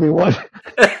welcome, everyone."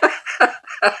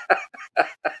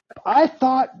 I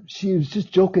thought she was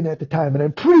just joking at the time, and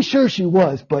I'm pretty sure she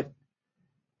was, but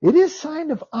it is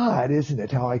kind of odd, isn't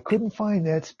it, how I couldn't find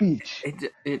that speech?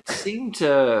 It seemed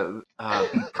to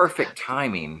be perfect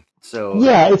timing. So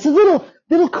yeah, it's a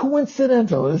little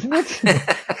coincidental, isn't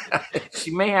it?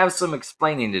 she may have some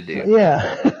explaining to do.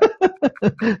 Yeah.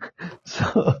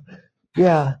 So,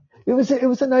 yeah, it was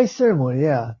a nice ceremony.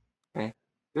 Yeah. Okay.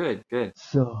 Good.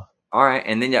 So. All right,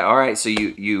 and then all right. So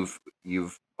you've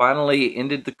finally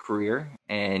ended the career,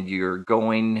 and you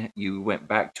went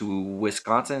back to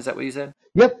Wisconsin. Is that what you said?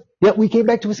 Yep. We came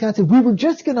back to Wisconsin. We were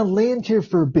just going to land here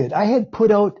for a bit. I had put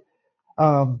out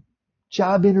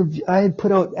job interview. I had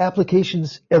put out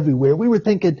applications everywhere. We were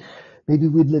thinking maybe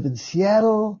we'd live in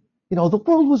Seattle. The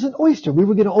world was an oyster. We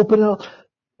were going to open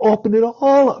it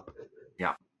all up.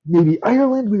 Yeah. Maybe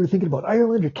Ireland. We were thinking about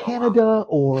Ireland or Canada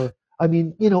or,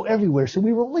 everywhere. So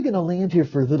we were only going to land here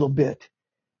for a little bit.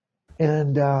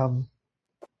 And,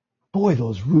 boy,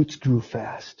 those roots grew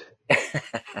fast,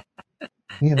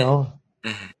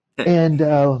 and,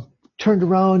 turned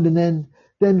around, and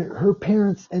then her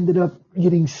parents ended up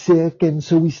getting sick. And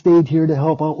so we stayed here to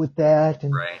help out with that.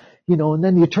 And, right. And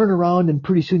then you turn around and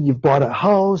pretty soon you've bought a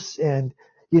house and,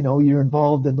 you're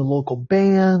involved in the local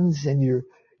bands and you're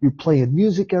playing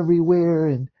music everywhere.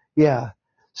 And yeah,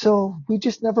 so we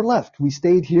just never left. We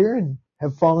stayed here and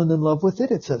have fallen in love with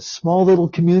it. It's a small little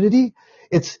community.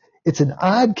 It's an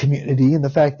odd community in the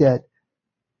fact that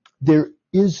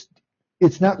it's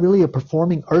not really a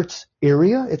performing arts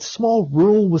area. It's small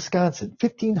rural Wisconsin,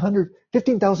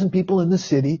 15,000 people in the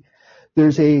city.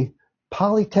 There's a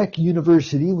Polytech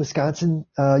University,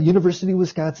 University of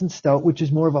Wisconsin Stout, which is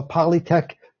more of a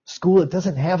Polytech school. It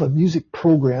doesn't have a music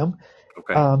program.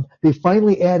 Okay. They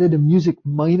finally added a music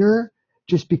minor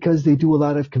just because they do a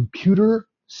lot of computer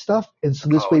stuff. And so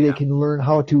this way they can learn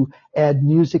how to add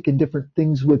music and different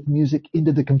things with music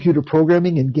into the computer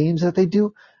programming and games that they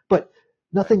do. But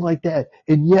nothing like that.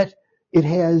 And yet it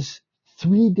has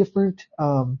 3 different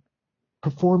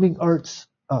performing arts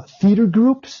theater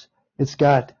groups. It's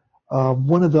got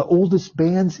one of the oldest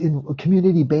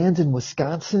community bands in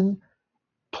Wisconsin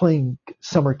playing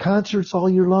summer concerts all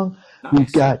year long. Nice.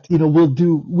 We've got,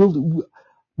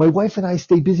 my wife and I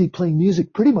stay busy playing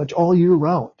music pretty much all year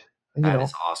round. And, that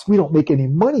is awesome. We don't make any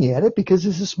money at it because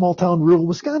this is small town rural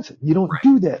Wisconsin. You don't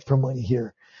do that for money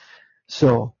here.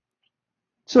 So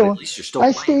at least you're still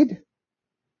I playing. stayed.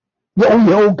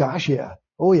 Oh gosh, yeah.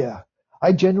 Oh yeah.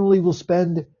 I generally will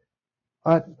spend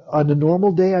on a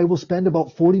normal day, I will spend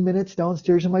about 40 minutes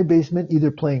downstairs in my basement, either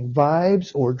playing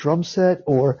vibes or drum set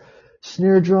or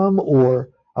snare drum, or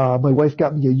my wife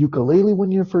got me a ukulele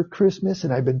one year for Christmas,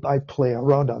 and I play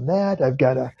around on that. I've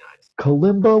got a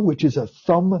kalimba, which is a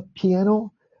thumb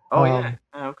piano. Oh yeah. Um,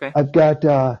 Okay. I've got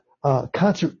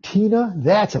concertina.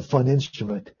 That's a fun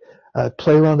instrument.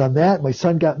 Play around on that. My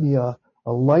son got me a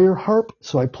lyre harp,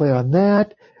 so I play on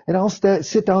that, and I'll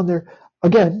sit down there.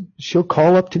 Again, she'll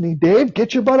call up to me, Dave,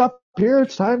 get your butt up here.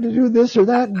 It's time to do this or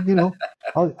that. And,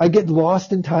 I get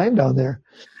lost in time down there.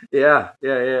 Yeah,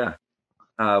 yeah, yeah.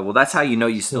 Well, that's how you know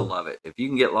you still So, love it. If you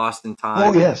can get lost in oh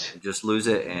time yes. and just lose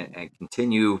it and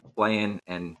continue playing,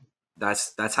 and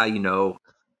that's how you know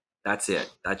that's it.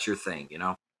 That's your thing, you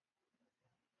know?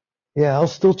 Yeah, I'll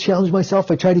still challenge myself.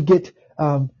 I try to get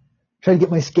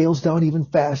my scales down even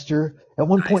faster. At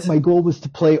one point, Nice. my goal was to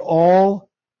play all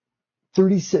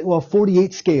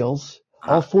 48 scales,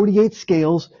 all Uh-huh. 48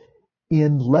 scales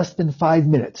in less than 5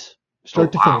 minutes, Oh,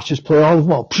 start to wow. finish. Just play all of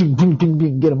them all, ping, ping, ping,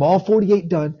 ping, get them all 48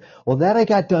 done. Well, that I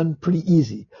got done pretty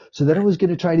easy. So then I was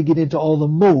going to try to get into all the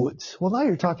modes. Well, now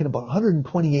you're talking about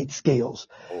 128 scales.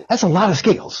 Oh, That's a lot of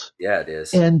scales. yeah, it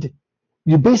is. And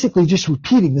you're basically just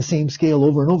repeating the same scale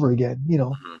over and over again,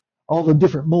 Mhm. all the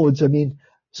different modes. I mean,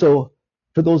 so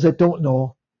for those that don't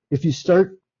know, if you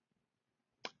start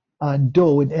on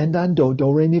do and end on do,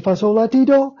 re, mi, fa, sol, la, ti,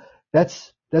 do,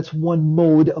 that's one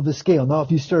mode of the scale. Now,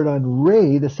 if you start on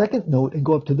re, the second note, and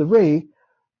go up to the re,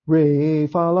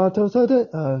 fa, la, to, so, do,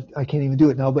 I can't even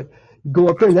do it now, but go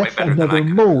up there, That's way that's better than I another could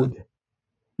have done.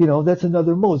 mode. That's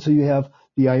another mode. So you have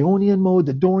the Ionian mode,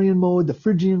 the Dorian mode, the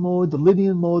Phrygian mode, the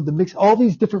Lydian mode, the mix, all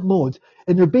these different modes.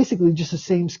 And they're basically just the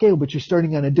same scale, but you're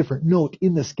starting on a different note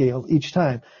in the scale each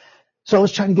time. So I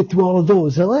was trying to get through all of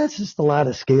those. Well, that's just a lot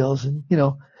of scales. And,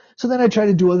 so then I try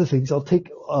to do other things. I'll take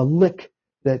a lick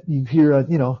that you hear, da,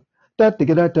 da,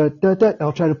 da, da, da, da, and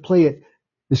I'll try to play it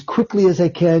as quickly as I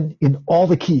can in all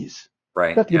the keys.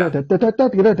 Right. Da, da, Yeah. da, da, da, da,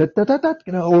 da, da, da, da,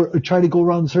 da, or try to go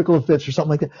around the circle of fifths or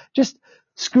something like that. Just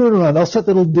screwing around. I'll set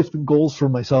little different goals for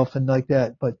myself and like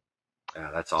that. But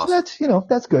Yeah, that's so awesome.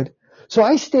 that's good. So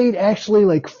I stayed actually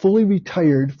like fully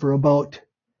retired for about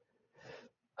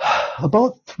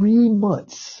 3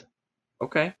 months,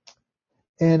 Okay.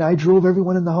 and I drove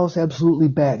everyone in the house absolutely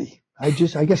batty. I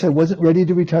guess I wasn't ready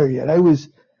to retire yet. I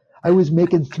was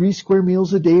making 3 square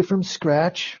meals a day from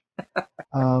scratch.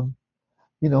 Um,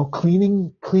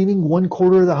 cleaning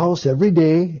 1/4 of the house every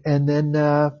day, and then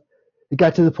it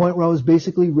got to the point where I was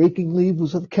basically raking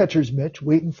leaves with a catcher's mitt,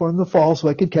 waiting for him to fall so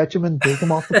I could catch him and take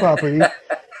him off the property.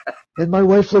 And my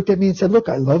wife looked at me and said, "Look,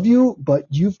 I love you, but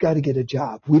you've got to get a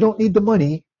job. We don't need the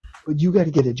money, but you got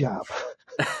to get a job."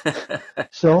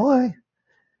 So I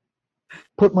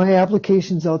put my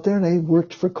applications out there, and I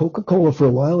worked for Coca-Cola for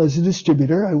a while as a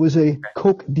distributor. I was a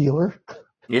Coke dealer.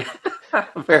 Yeah.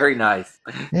 Very nice.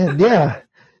 And yeah,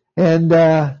 and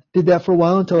did that for a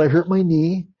while until I hurt my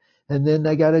knee. And then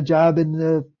I got a job in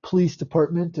the police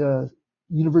department,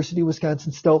 University of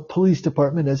Wisconsin Stout Police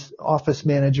Department as office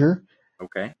manager.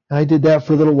 Okay. I did that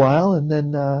for a little while, and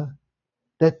then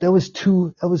that was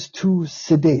too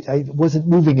sedate. I wasn't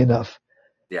moving enough.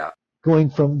 Yeah. Going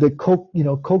from the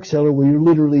Coke seller where you're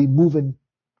literally moving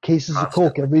cases of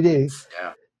Coke Constantly. every day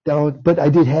Yeah. down, but I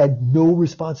had no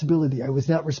responsibility. I was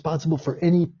not responsible for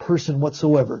any person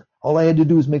whatsoever. All I had to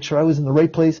do was make sure I was in the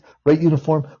right place, right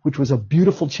uniform, which was a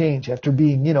beautiful change after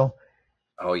being,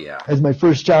 Oh yeah. as my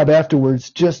first job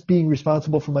afterwards, just being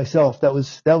responsible for myself. That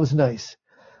was nice.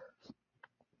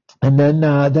 And then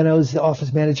I was the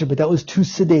office manager, but that was too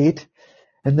sedate.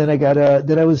 And then I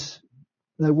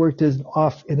worked in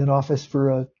an office for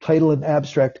a title and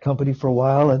abstract company for a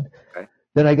while, and Okay.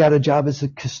 then I got a job as a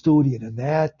custodian, and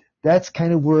that's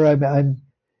kind of where I'm.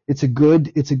 It's a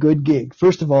good gig.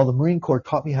 First of all, the Marine Corps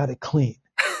taught me how to clean.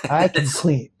 I can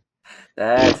clean.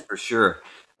 That's for sure.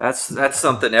 That's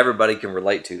something everybody can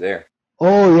relate to there.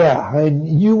 Oh yeah,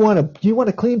 and you want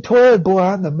a clean toilet, boy,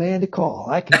 I'm the man to call.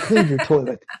 I can clean your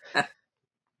toilet.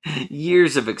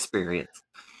 Years of experience.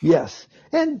 Yes,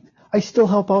 and I still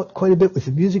help out quite a bit with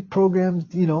the music programs.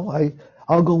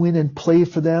 I'll go in and play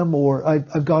for them, or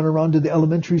I've gone around to the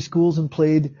elementary schools and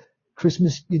played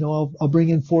Christmas. I'll bring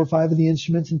in 4 or 5 of the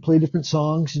instruments and play different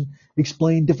songs and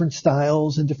explain different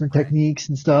styles and different techniques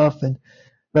and stuff. And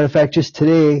matter of fact, just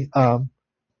today, I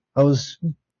was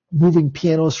moving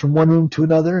pianos from one room to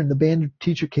another, and the band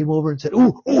teacher came over and said,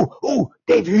 "Ooh,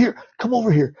 Dave, you're here. Come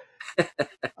over here."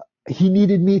 He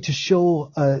needed me to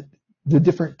show the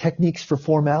different techniques for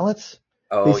 4 mallets.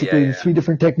 Oh yeah, Basically, the yeah. 3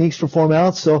 different techniques for 4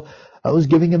 mallets. So I was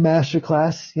giving a master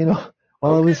class, while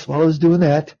Okay. I was doing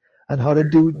that. on how to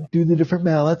Very cool. do the different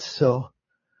mallets. So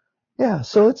yeah,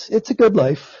 so it's a good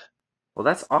life. Well,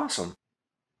 that's awesome.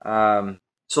 Um,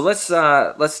 so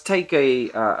let's take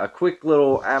a quick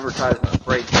little advertisement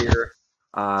break here,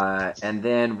 and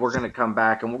then we're gonna come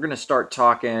back and we're gonna start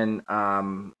talking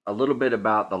a little bit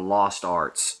about the lost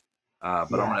arts. But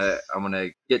Yes. I'm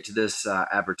gonna get to this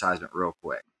advertisement real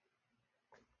quick.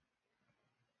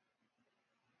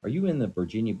 Are you in the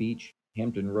Virginia Beach,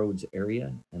 Hampton Roads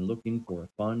area and looking for a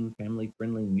fun,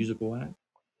 family-friendly musical act?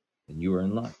 Then you are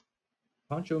in luck.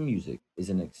 Poncho Music is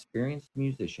an experienced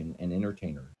musician and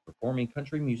entertainer performing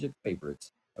country music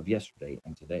favorites of yesterday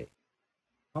and today.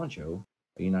 Poncho,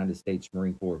 a United States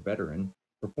Marine Corps veteran,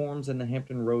 performs in the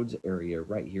Hampton Roads area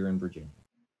right here in Virginia.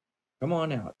 Come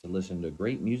on out to listen to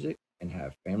great music and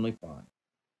have family fun.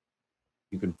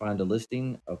 You can find a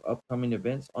listing of upcoming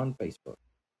events on Facebook.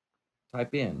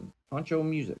 Type in Poncho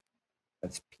Music.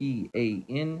 That's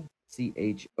PANCHOMUSIC.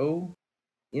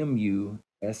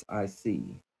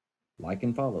 Like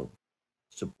and follow.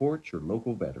 Support your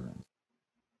local veterans.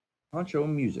 Poncho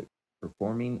Music,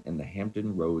 performing in the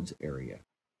Hampton Roads area.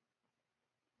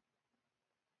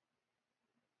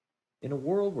 In a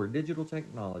world where digital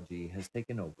technology has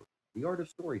taken over, the art of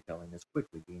storytelling is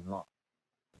quickly being lost.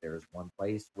 But there is one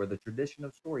place where the tradition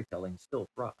of storytelling still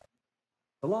thrives.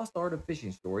 The Lost Art of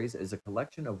Fishing Stories is a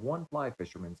collection of one fly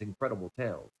fisherman's incredible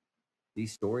tales.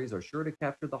 These stories are sure to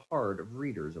capture the heart of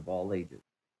readers of all ages.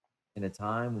 In a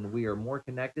time when we are more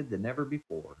connected than ever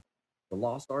before, The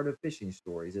Lost Art of Fishing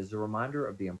Stories is a reminder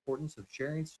of the importance of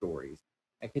sharing stories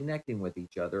and connecting with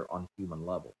each other on human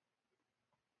level.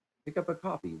 Pick up a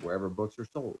copy wherever books are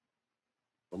sold.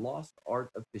 The Lost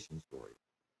Art of Fishing Stories,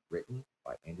 written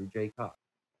by Andrew J. Cox,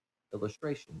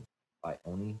 illustrations by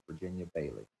Oni Virginia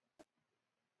Bailey.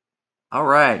 All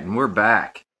right, and we're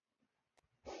back.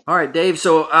 All right, Dave.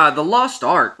 So the lost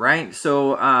art, right?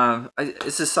 So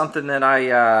this is something that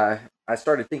I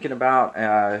started thinking about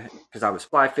because I was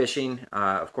fly fishing.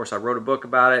 Of course, I wrote a book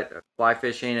about it, fly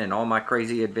fishing, and all my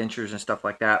crazy adventures and stuff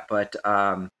like that. But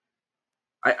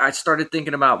I started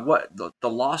thinking about what the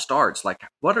lost arts, like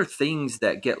what are things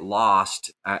that get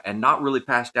lost and not really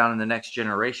passed down in the next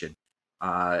generation.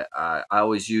 I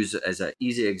always use as an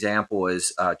easy example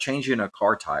is changing a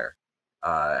car tire.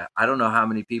 I don't know how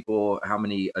many people, how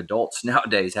many adults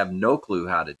nowadays have no clue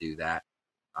how to do that,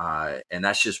 and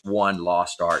that's just one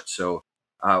lost art. So,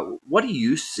 what do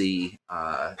you see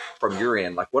from your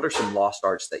end? Like, what are some lost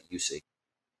arts that you see?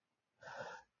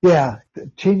 Yeah,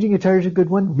 changing a tire is a good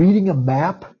one. Reading a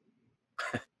map,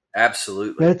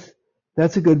 Absolutely. that's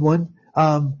that's a good one.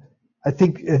 I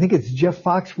think it's Jeff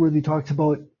Foxworthy talks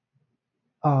about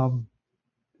um,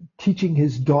 teaching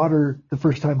his daughter the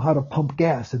first time how to pump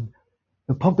gas, and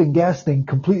the pumping gas thing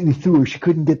completely threw her. She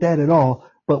couldn't get that at all.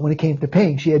 But when it came to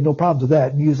paying, she had no problems with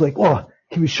that. And he was like, "Oh,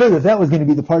 he was sure that that was going to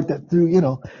be the part that threw, you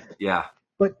know." Yeah,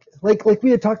 But like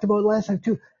we had talked about last time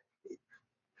too,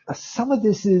 some of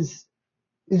this is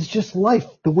just life,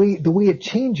 the way it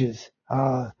changes,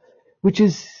 which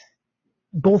is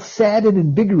both sad and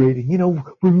invigorating. You know,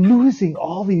 we're losing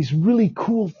all these really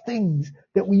cool things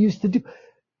that we used to do.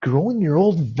 Growing your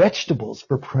old vegetables,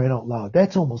 for crying out loud.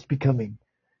 That's almost becoming,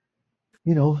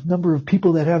 number of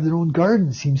people that have their own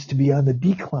garden seems to be on the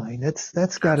decline. That's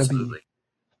got to be, absolutely.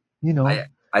 you I know,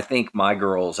 I think my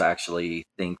girls actually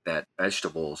think that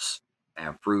vegetables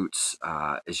and fruits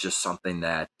is just something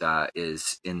that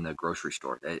is in the grocery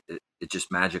store. It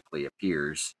just magically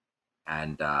appears,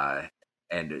 and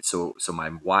so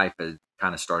my wife had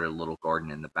kind of started a little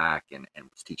garden in the back and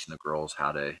was teaching the girls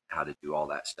how to do all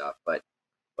that stuff. But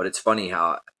it's funny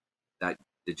how that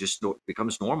it just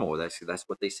becomes normal. That's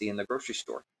what they see in the grocery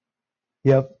store.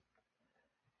 yep.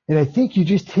 And I think you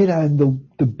just hit on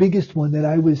the biggest one that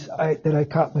I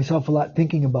caught myself a lot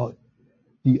thinking about,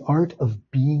 the art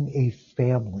of being a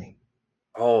family.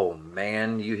 Oh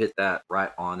man, you hit that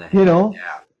right on the You head. know,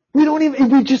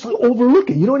 we just overlook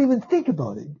it. You don't even think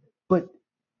about it. But,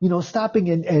 stopping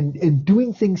and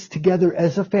doing things together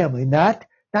as a family, not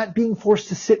being forced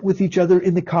to sit with each other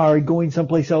in the car and going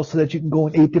someplace else so that you can go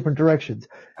in 8 different directions.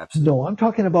 Absolutely. No, I'm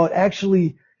talking about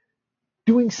actually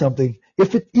doing something.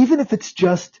 Even if it's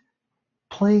just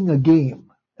playing a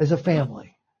game as a Mhm.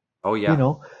 family, Oh you yeah,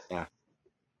 know, yeah.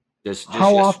 Just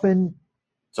how yes. often,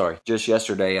 Sorry, just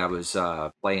yesterday I was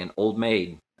playing Old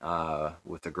Maid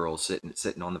with the girls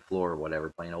sitting on the floor or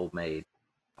whatever, playing Old Maid.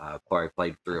 Probably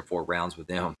played 3 or 4 rounds with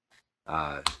them,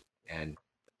 uh, and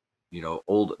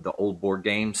the old board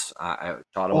games. I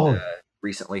taught them oh,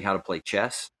 recently how to play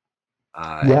chess.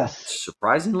 yes.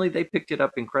 Surprisingly, they picked it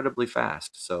up incredibly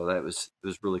fast. So it was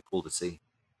really cool to see.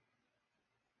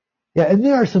 Yeah, and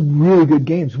there are some really good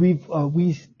games. We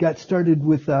got started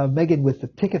with Megan with the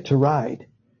Ticket to Ride,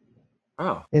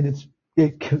 Oh, and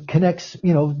it connects,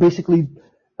 basically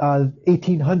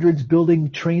 1800s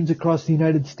building trains across the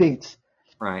United States,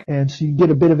 right. and so you get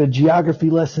a bit of a geography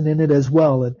lesson in it as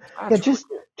well. And yeah, That's really just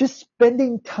cool. just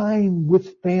spending time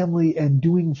with family and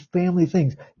doing family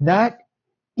things, not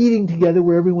eating together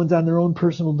where everyone's on their own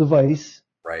personal device,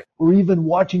 Right. or even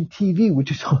watching TV,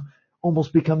 which is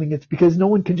almost becoming it's because no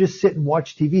one can just sit and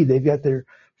watch TV. They've got their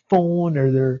phone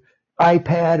or their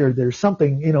iPad or their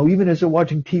something, even as they're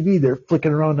watching TV, they're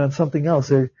flicking around on something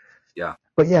else. Yeah.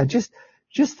 But yeah, just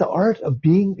the art of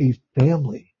being a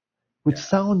family, which Yeah.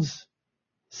 sounds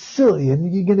silly.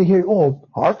 And you're going to hear, oh,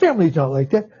 our family's not like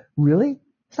that. Really?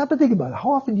 Stop and think about it.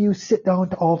 How often do you sit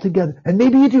down all together? And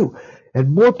maybe you do.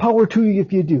 And more power to you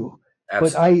if you do. But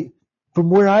Absolutely. from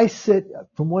where I sit,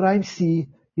 from what I see,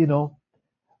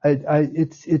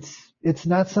 it's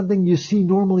not something you see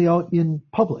normally out in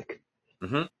public.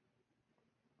 Hmm.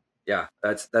 Yeah,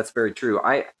 that's very true.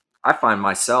 I find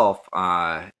myself,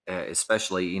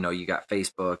 especially, you got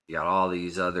Facebook, you got all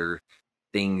these other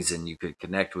things, and you could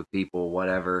connect with people,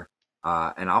 whatever.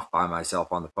 And I'll find myself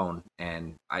on the phone,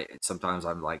 and I sometimes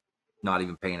I'm like not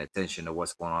even paying attention to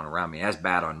what's going on around me. That's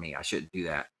bad on me. I shouldn't do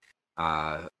that.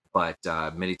 But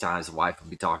many times the wife will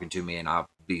be talking to me, and I'll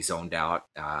be zoned out.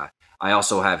 I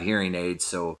also have hearing aids,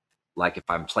 so like if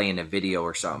I'm playing a video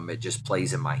or something, it just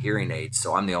plays in my hearing aids,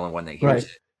 so I'm the only one that hears Right.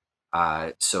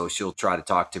 it. So she'll try to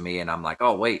talk to me, and I'm like,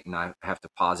 oh, wait. And I have to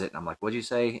pause it. And I'm like, what'd you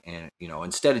say? And,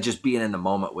 instead of just being in the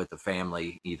moment with the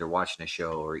family, either watching a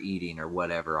show or eating or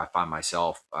whatever, I find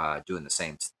myself doing the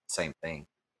same thing.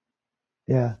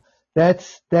 Yeah.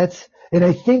 And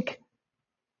I think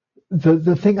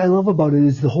the thing I love about it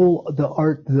is the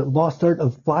lost art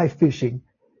of fly fishing.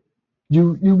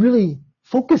 You really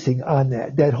focusing on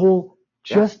that whole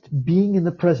Yeah. just being in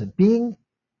the present, being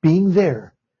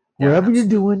there, Yeah, wherever you're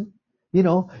absolutely. doing.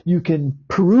 You can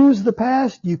peruse the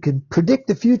past, you can predict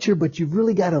the future, but you've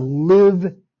really got to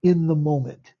live in the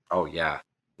moment. Oh, yeah.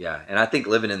 Yeah. And I think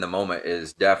living in the moment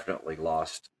is definitely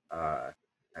lost on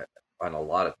a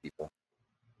lot of people.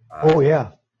 Uh, Oh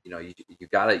yeah, you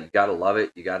gotta love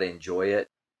it. You gotta enjoy it.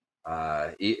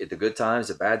 The good times,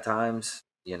 the bad times.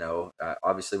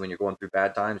 Obviously, when you're going through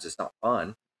bad times, it's not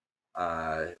fun.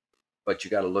 Uh, but you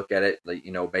got to look at it, like,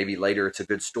 maybe later it's a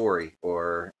good story,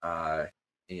 or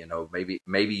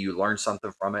maybe you learn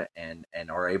something from it, and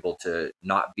are able to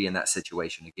not be in that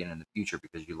situation again in the future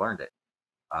because you learned it.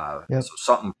 yep. So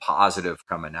something positive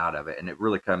coming out of it, and it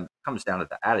really comes down to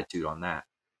the attitude on that.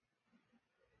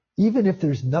 Even if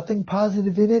there's nothing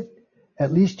positive in it,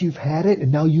 at least you've had it,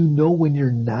 and now you know when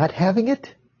you're not having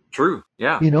it. True.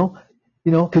 Yeah. You know,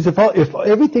 because if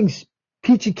everything's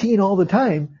peachy keen all the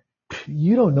time,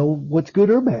 you don't know what's good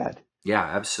or bad. Yeah.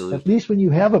 At Absolutely. least when you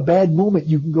have a bad moment,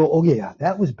 you can go, oh yeah,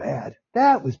 that was bad.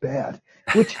 That was bad.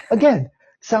 Which again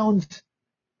sounds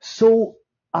so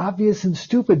obvious and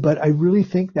stupid, but I really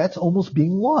think that's almost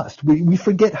being lost. We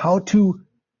forget how to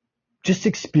just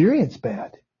experience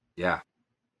bad. Yeah.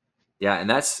 Yeah. And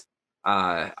that's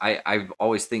I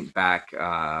always think back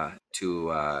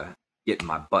to getting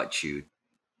my butt chewed,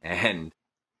 and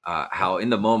how in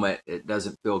the moment it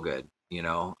doesn't feel good, and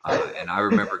I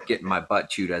remember getting my butt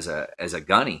chewed as a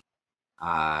gunny,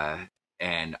 uh,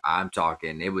 and I'm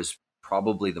talking, it was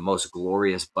probably the most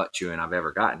glorious butt chewing I've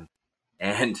ever gotten.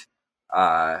 And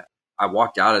uh, I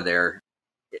walked out of there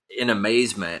in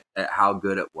amazement at how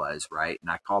good it was, right? And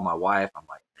I called my wife. I'm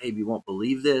like, babe, you won't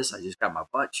believe this. I just got my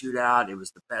butt chewed out. It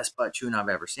was the best butt chewing I've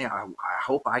ever seen. I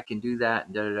hope I can do that.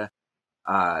 And da da da.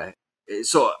 Uh,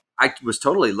 so I was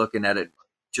totally looking at it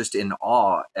just in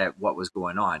awe at what was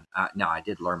going on. Now I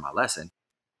did learn my lesson,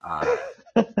 uh,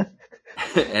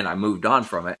 and I moved on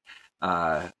from it.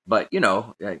 But you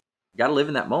got to live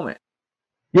in that moment.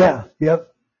 Yeah. Yep.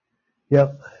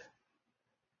 Yep.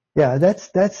 Yeah, that's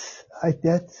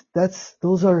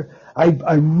those are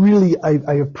I really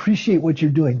I appreciate what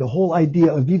you're doing. The whole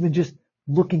idea of even just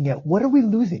looking at what are we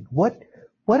losing?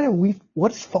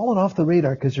 What's fallen off the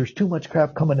radar because there's too much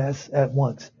crap coming at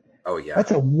once. Oh yeah.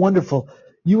 That's a wonderful.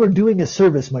 You are doing a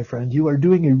service, my friend. You are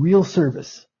doing a real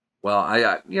service. Well,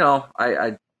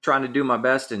 I trying to do my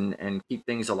best and keep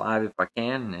things alive if I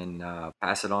can, and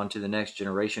pass it on to the next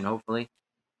generation. Hopefully,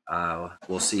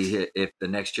 we'll see if the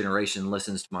next generation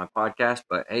listens to my podcast.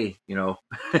 But hey,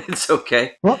 it's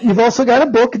okay. Well, you've also got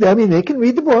a book. I mean, they can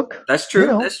read the book. That's You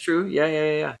true. know. That's true. Yeah,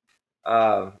 yeah,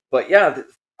 yeah. But yeah,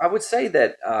 I would say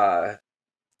that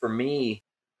for me,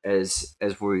 as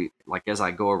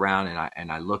I go around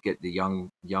and I look at the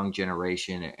young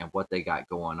generation and what they got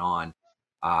going on,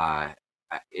 uh,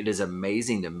 it is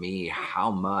amazing to me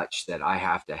how much that I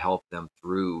have to help them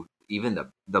through even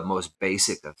the most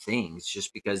basic of things,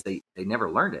 just because they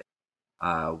never learned it.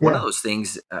 One of Yeah. those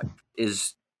things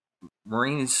is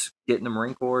Marines get in the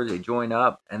Marine Corps, they join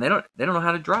up, and they don't know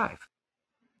how to drive,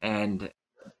 and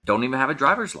don't even have a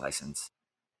driver's license.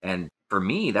 And for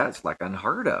me, that's like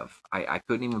unheard of. I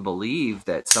couldn't even believe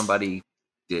that somebody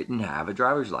didn't have a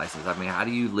driver's license. I mean, how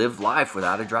do you live life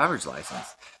without a driver's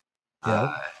license? Yeah.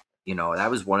 Uh,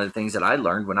 that was one of the things that I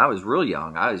learned when I was real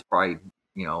young. I was probably,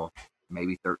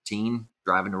 maybe 13,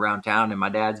 driving around town in my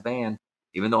dad's van,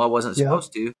 even though I wasn't Yeah.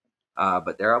 supposed to.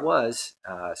 But there I was.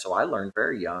 So I learned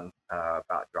very young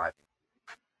about driving.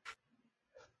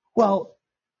 Well,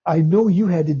 I know you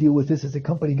had to deal with this as a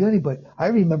company gunny, but I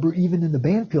remember even in the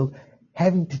band field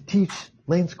having to teach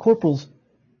Lance Corporals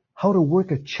how to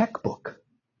work a checkbook.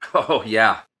 Oh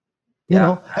yeah, You yeah,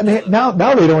 know, I mean, absolutely.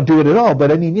 now they don't do it at all,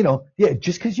 but I mean, yeah,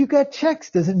 just because you got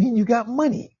checks doesn't mean you got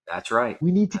money. That's right.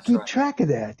 We need to That's keep right. track of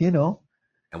that.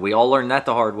 And we all learned that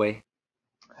the hard way.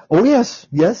 Oh, yes,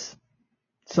 yes.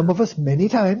 Some of us many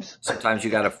times. Sometimes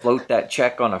you got to float that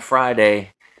check on a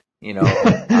Friday,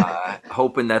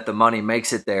 hoping that the money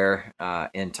makes it there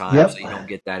in time, so Yep. you don't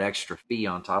get that extra fee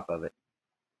on top of it.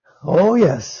 Oh,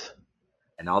 yes.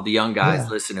 And all the young guys Yeah.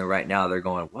 listening right now, they're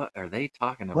going, "What are they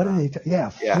talking What are about?" they? Yeah,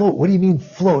 Yeah. float. What do you mean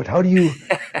float? How do you?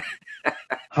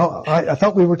 How? I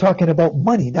thought we were talking about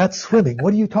money, not swimming.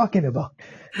 What are you talking about?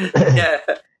 Yeah.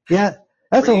 Yeah,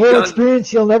 For that's a you whole young,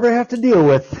 experience you'll never have to deal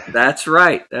with. that's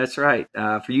right. That's right.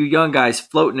 For you young guys,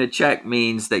 floating a check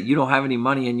means that you don't have any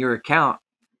money in your account,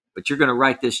 but you're going to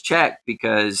write this check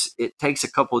because it takes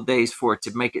a couple of days for it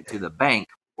to make it to the bank,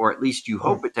 or at least you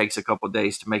Oh, hope it takes a couple of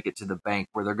days to make it to the bank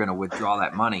where they're going to withdraw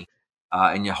that money.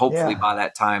 And you hopefully yeah, by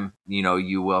that time,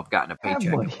 you will have gotten a have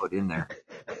paycheck and money. put in there.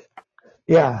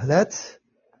 Yeah, that's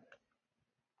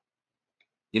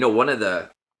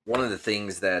One of the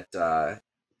things that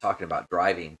talking about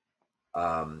driving,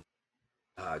 um,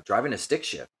 driving a stick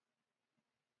shift.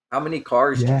 How many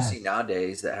cars do you see yes.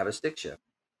 nowadays that have a stick shift?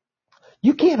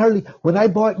 You can't hardly. When I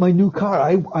bought my new car,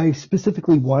 I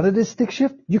specifically wanted a stick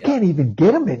shift. You Yeah. can't even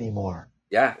get them anymore.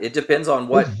 Yeah, it depends on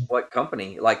It's what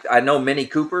company. Like I know Mini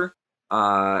Cooper,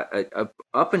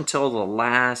 up until the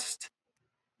last,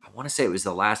 I want to say it was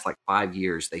the last like 5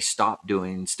 years, they stopped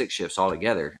doing stick shifts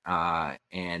altogether.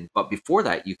 But before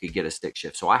that, you could get a stick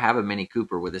shift. So I have a Mini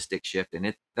Cooper with a stick shift,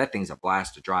 and that thing's a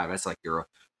blast to drive. That's like your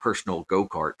personal go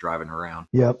kart driving around.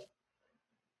 yep.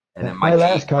 And then my My Jeep,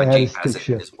 last car my had a Jeep has stick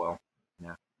it as shift. well.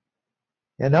 Yeah,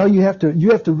 And now you have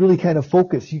to really kind of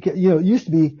focus. It used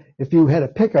to be if you had a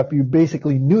pickup, you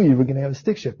basically knew you were going to have a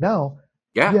stick shift. Now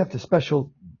yeah. you have to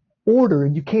special order,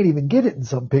 and you can't even get it in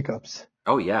some pickups.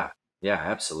 Oh yeah, yeah,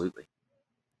 absolutely.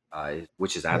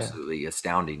 Which is Yeah, absolutely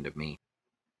astounding to me.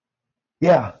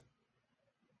 yeah.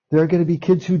 There are going to be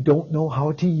kids who don't know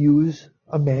how to use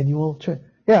a manual.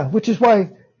 Yeah, which is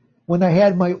why when I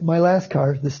had my last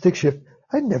car, the stick shift,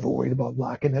 I never worried about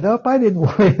locking it up. I didn't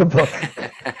worry about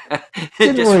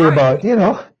didn't Just worry right. about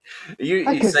You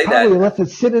I you could say that. probably have left it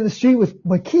sit in the street with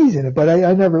my keys in it, but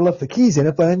I never left the keys in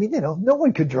it. But I mean, no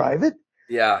one could drive it.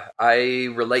 Yeah, I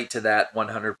relate to that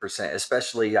 100%.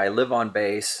 Especially, I live on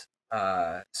base,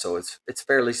 so it's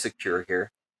fairly secure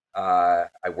here. I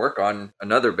work on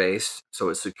another base, so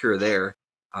it's secure there.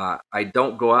 I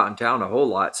don't go out in town a whole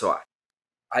lot, so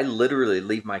I literally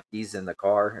leave my keys in the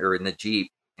car or in the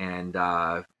Jeep, and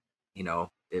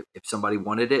if somebody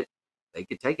wanted it, they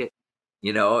could take it.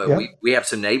 We Yep. we have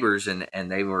some neighbors,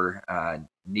 and they were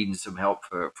needing some help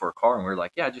for a car, and we are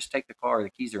like, yeah, just take the car.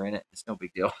 The keys are in it. It's no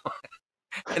big deal.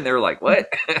 And they were like, what?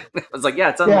 I was like, yeah,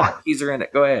 it's Yeah. unlocked. Keys are in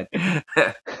it. Go ahead.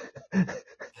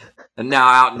 And now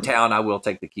out in town, I will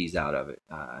take the keys out of it.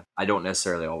 I don't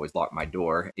necessarily always lock my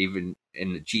door. Even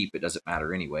in the Jeep, it doesn't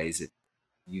matter anyways.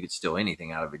 You could steal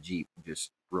anything out of a Jeep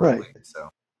just real Right. quick. So,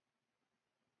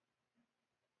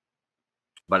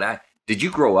 but did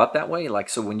you grow up that way? Like,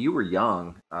 so when you were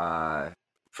young,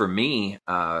 for me,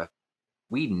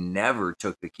 we never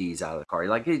took the keys out of the car.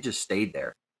 Like, it just stayed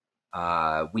there.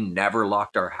 We never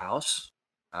locked our house.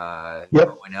 Yep.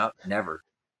 Growing up, never.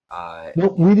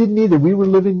 Nope, we didn't either. We were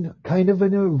living kind of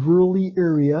in a rural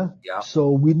area, Yeah,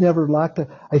 so we never locked it.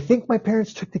 I think my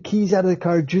parents took the keys out of the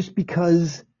car just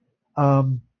because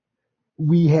um,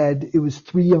 it was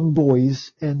three young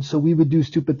boys, and so we would do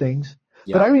stupid things.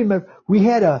 But yeah. I remember we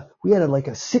had like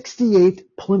a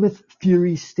 '68 Plymouth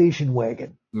Fury station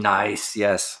wagon, Nice.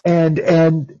 Yes. and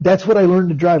that's what I learned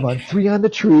to drive on. Three on the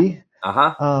tree, Uh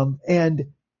huh.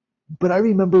 but I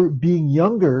remember being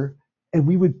younger, and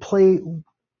we would play.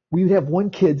 We would have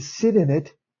one kid sit in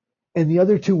it, and the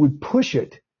other two would push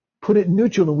it. put it in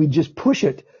neutral and we'd just push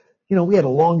it. We had a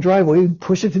long driveway. We'd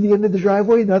push it to the end of the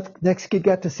driveway. The next kid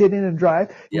got to sit in and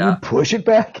drive. And we'd push it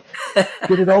back,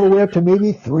 get it all the way up to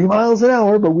maybe 3 miles an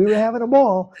hour, but we were having a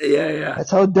ball. Yeah.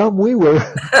 That's how dumb we were.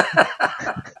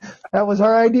 That was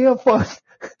our idea of fun.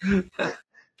 Push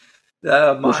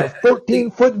a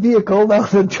 14-foot vehicle down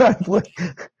the driveway.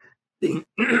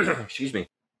 Excuse me.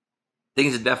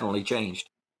 Things have definitely changed.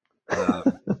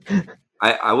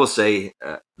 I will say,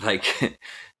 like,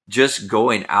 just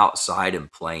going outside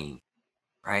and playing,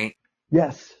 right?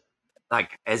 Yes.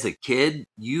 Like, as a kid,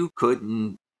 you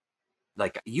couldn't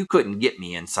get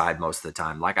me inside most of the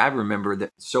time. Like, I remember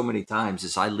that so many times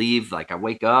as I leave, like I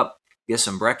wake up, get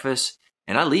some breakfast,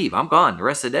 and I leave. I'm gone the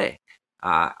rest of the day.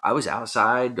 I was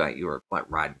outside, like you were like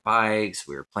riding bikes.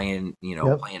 We were playing,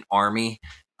 playing army,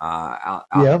 out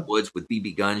in the woods with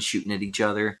BB guns, shooting at each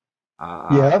other. All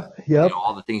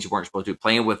the things you weren't supposed to do.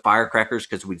 Playing with firecrackers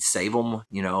because we'd save them,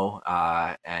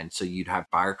 and so you'd have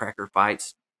firecracker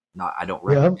fights. I don't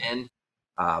recommend,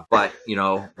 but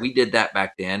we did that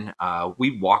back then.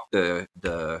 We walked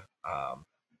the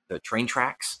train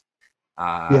tracks.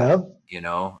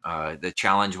 The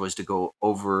challenge was to go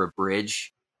over a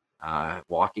bridge,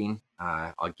 walking.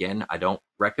 Again, I don't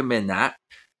recommend that,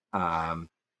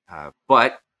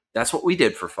 but that's what we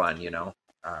did for fun.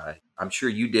 I'm sure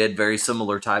you did very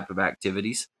similar type of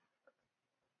activities.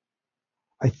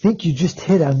 I think you just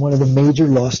hit on one of the major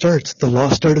lost arts, the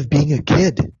lost art of being a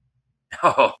kid.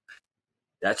 Oh,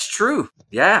 that's true.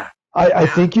 Yeah. I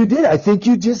think you did. I think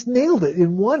you just nailed it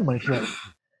in one, my friend.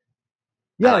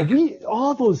 Yeah,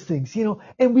 all those things, and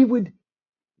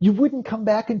you wouldn't come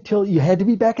back until you had to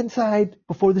be back inside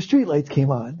before the streetlights came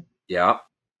on. Yeah.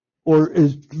 Or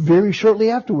very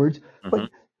shortly afterwards. Mm-hmm. But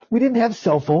we didn't have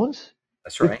cell phones.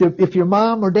 That's right. If your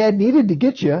mom or dad needed to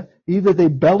get you, either they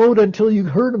bellowed until you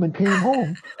heard them and came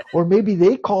home, or maybe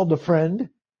they called a friend,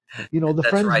 the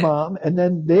friend's mom, and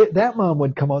then that mom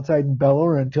would come outside and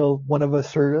bellow until one of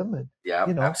us heard them.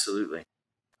 And, absolutely.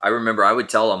 I remember I would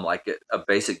tell them like a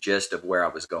basic gist of where I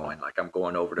was going, like I'm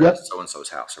going over to so-and-so's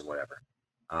house or whatever.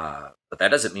 But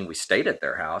that doesn't mean we stayed at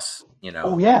their house,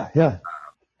 Oh yeah.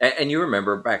 And you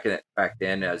remember back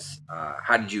then as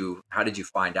how did you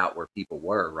find out where people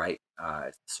were, right?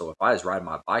 So if I was riding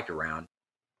my bike around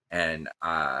and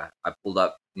I pulled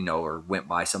up, or went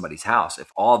by somebody's house, if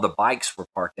all the bikes were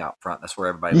parked out front, that's where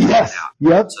everybody was out.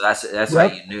 Yep. So that's how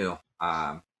you knew.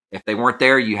 If they weren't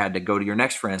there, you had to go to your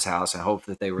next friend's house and hope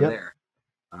that they were there.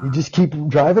 You just keep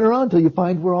driving around until you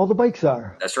find where all the bikes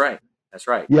are. That's right.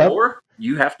 Yep. Or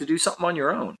you have to do something on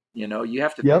your own. You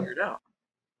have to figure it out.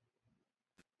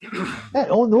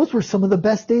 And those were some of the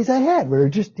best days I had, where I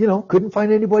just, couldn't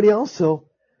find anybody else. So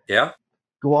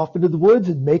go off into the woods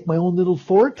and make my own little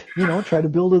fort, try to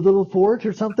build a little fort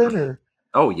or something. Or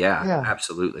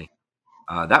absolutely.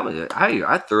 That was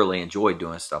I thoroughly enjoyed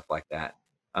doing stuff like that.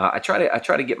 I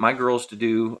try to get my girls to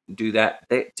do that.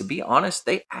 To be honest,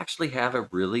 they actually have a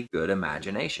really good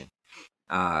imagination.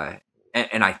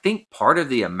 And I think part of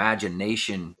the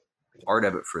imagination part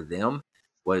of it for them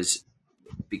was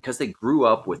because they grew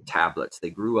up with tablets, they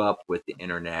grew up with the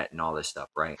internet and all this stuff,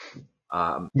 right?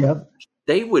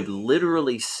 They would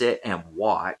literally sit and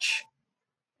watch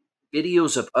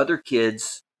videos of other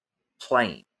kids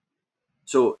playing.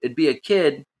 So it'd be a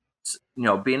kid,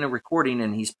 being a recording,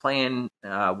 and he's playing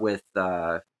with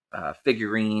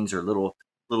figurines or little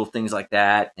things like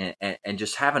that, and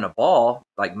just having a ball,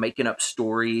 like making up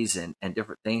stories and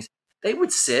different things. They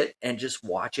would sit and just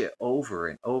watch it over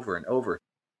and over and over.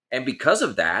 And because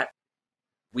of that,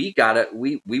 we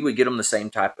would get them the same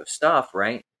type of stuff,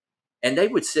 right? And they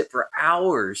would sit for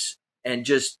hours and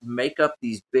just make up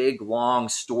these big, long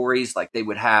stories. Like they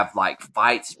would have like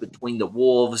fights between the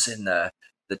wolves and the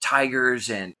tigers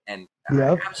and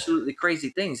absolutely crazy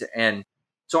things. And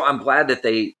so I'm glad that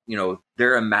they,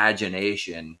 their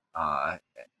imagination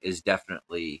is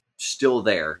definitely still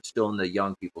there, still in the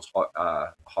young people's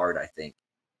heart, I think.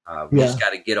 We just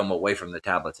got to get them away from the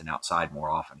tablets and outside more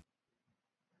often.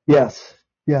 Yes.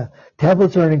 Yeah.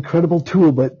 Tablets are an incredible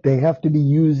tool, but they have to be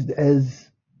used as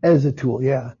a tool.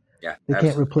 Yeah. Yeah. They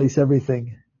can't replace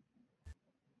everything.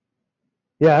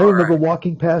 Yeah. I remember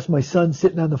walking past my son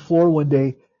sitting on the floor one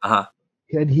day.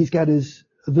 And he's got his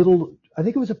little, I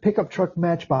think it was a pickup truck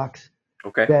matchbox.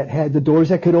 Okay. That had the doors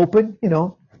that could open,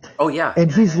 Oh, yeah. And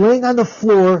he's laying on the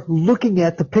floor looking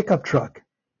at the pickup truck.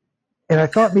 And I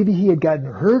thought maybe he had gotten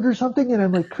hurt or something. And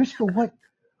I'm like, Christopher, what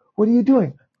are you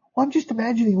doing? Well, I'm just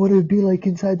imagining what it would be like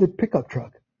inside the pickup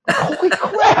truck. Holy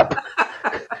crap!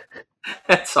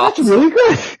 That's awesome. That's really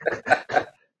good.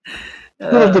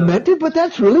 A little demented, but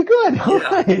that's really good. All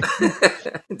right.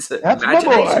 That's my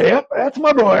boy. Yep, that's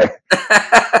my boy.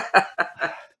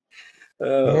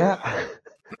 Yeah.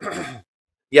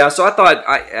 Yeah, so I thought,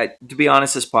 to be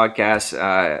honest, this podcast,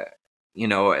 I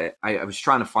was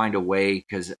trying to find a way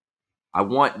because I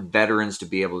want veterans to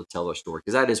be able to tell their story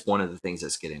because that is one of the things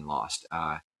that's getting lost.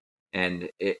 And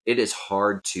it is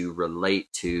hard to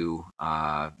relate to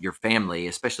your family,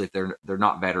 especially if they're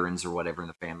not veterans or whatever in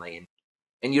the family,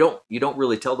 and you don't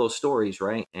really tell those stories,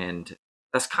 right? And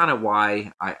that's kind of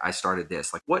why I started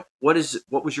this. Like, what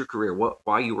was your career?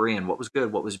 Why you were in? What was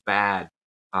good? What was bad?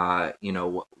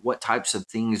 What types of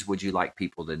things would you like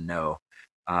people to know?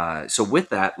 So with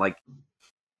that, like,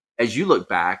 as you look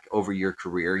back over your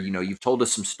career, you've told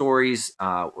us some stories,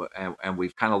 and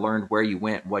we've kind of learned where you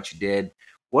went, and what you did.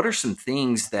 What are some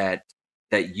things that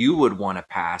you would want to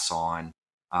pass on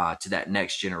to that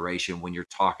next generation when you're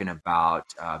talking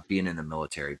about being in the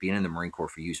military, being in the Marine Corps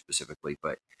for you specifically?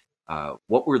 But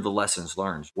what were the lessons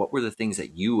learned? What were the things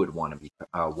that you would want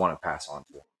to pass on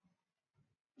to?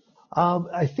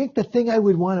 I think the thing I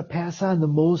would want to pass on the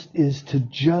most is to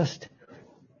just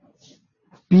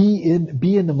be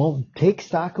in the moment. Take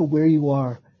stock of where you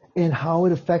are and how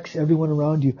it affects everyone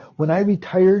around you. When I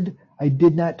retired, I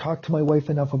did not talk to my wife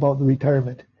enough about the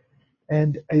retirement,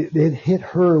 and it hit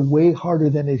her way harder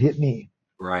than it hit me.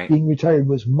 Right. Being retired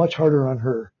was much harder on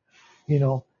her,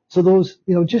 So those,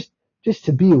 just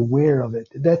to be aware of it.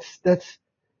 That's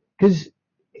because,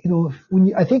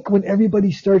 I think when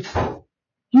everybody starts,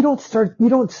 you don't start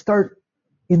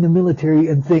in the military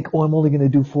and think, oh, I'm only going to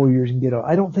do 4 years and get out.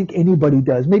 I don't think anybody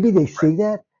does. Maybe they say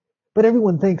that, but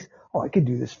everyone thinks, oh, I could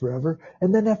do this forever.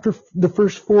 And then after the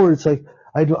first 4, it's like,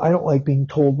 I don't like being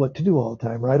told what to do all the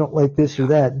time, or I don't like this or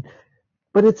that.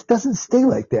 But it doesn't stay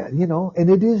like that, and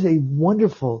it is a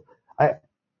wonderful,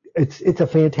 it's a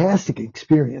fantastic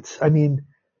experience. I mean,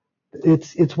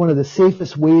 it's one of the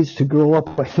safest ways to grow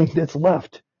up, I think, that's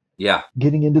left. Yeah.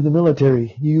 Getting into the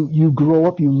military, you grow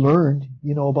up, you learn,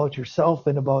 about yourself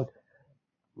and about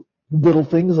little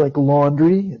things like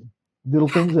laundry and little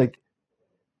things like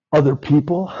other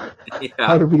people,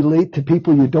 how to relate to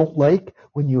people you don't like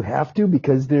when you have to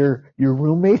because they're your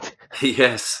roommate.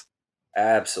 Yes,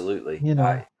 absolutely.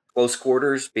 Close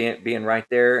quarters, being right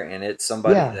there, and it's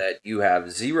somebody that you have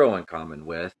zero in common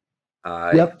with.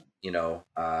 Yep.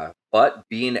 But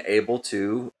being able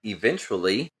to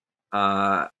eventually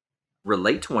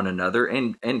relate to one another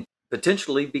and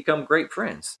potentially become great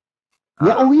friends.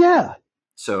 Yeah. Oh yeah.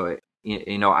 So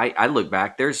I look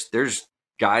back. There's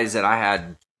guys that I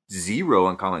had zero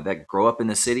in common that grow up in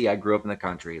the city. I grew up in the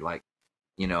country. Like,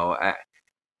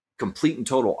 complete and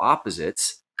total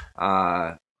opposites.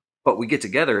 But we get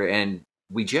together and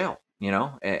we gel.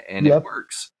 And it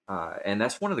works. And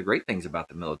that's one of the great things about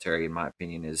the military, in my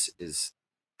opinion, is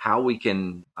how we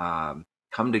can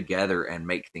come together and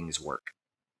make things work.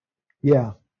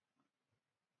 Yeah.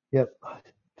 Yep.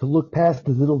 To look past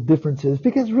the little differences,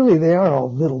 because really they are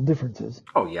all little differences.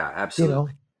 Oh yeah,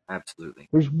 absolutely. Absolutely.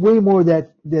 There's way more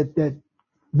that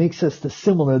makes us the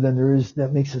similar than there is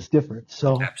that makes us different.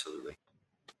 So absolutely.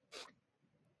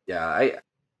 Yeah,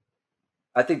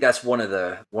 I think that's one of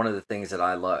the things that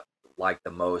I like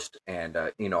the most. And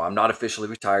I'm not officially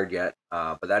retired yet,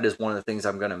 but that is one of the things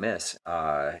I'm going to miss.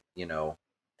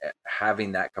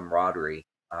 Having that camaraderie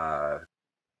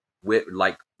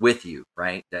with you,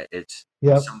 right? That it's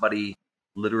somebody,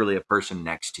 literally a person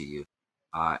next to you.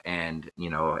 And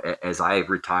as I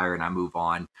retire and I move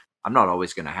on, I'm not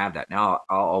always going to have that. Now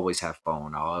I'll always have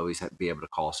phone. I'll always be able to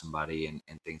call somebody and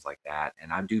things like that.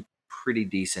 And I do pretty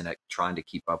decent at trying to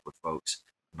keep up with folks.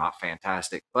 Not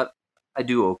fantastic, but I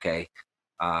do okay.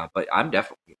 But I'm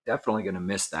definitely going to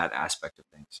miss that aspect of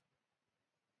things.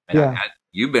 And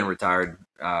you've been retired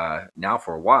now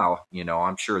for a while.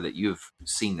 I'm sure that you've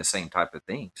seen the same type of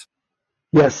things.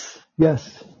 Yes.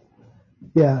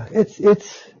 Yeah, it's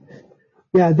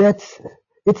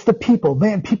the people.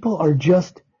 Man, people are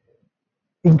just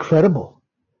incredible.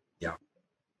 Yeah.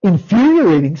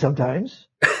 Infuriating sometimes,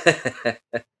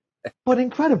 but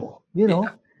incredible,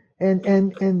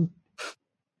 and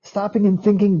stopping and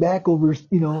thinking back over,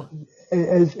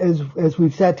 as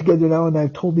we've sat together now and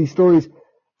I've told these stories,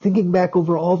 thinking back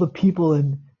over all the people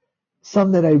and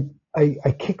some that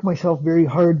I kick myself very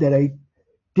hard that I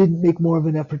didn't make more of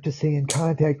an effort to stay in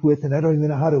contact with, and I don't even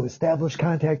know how to establish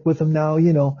contact with them now,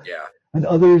 and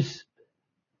others,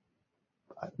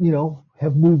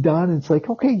 have moved on, and it's like,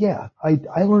 okay,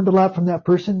 I learned a lot from that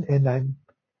person, and I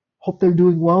hope they're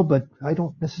doing well, but I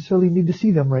don't necessarily need to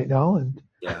see them right now. And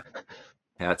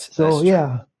that's so, true.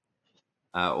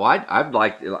 Well,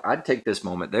 I'd take this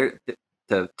moment there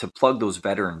to plug those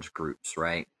veterans groups,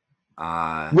 right?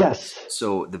 Yes.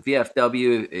 So the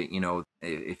VFW,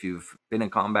 if you've been in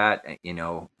combat,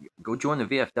 go join the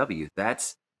VFW.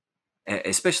 That's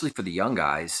especially for the young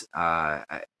guys,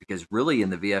 because really in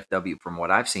the VFW, from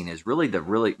what I've seen, is really the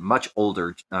really much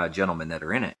older gentlemen that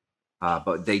are in it.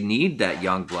 But they need that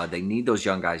young blood. They need those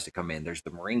young guys to come in. There's the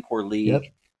Marine Corps Yep.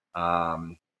 League,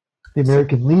 um, The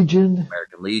American Legion.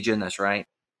 American Legion. That's right.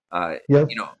 Yep.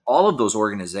 All of those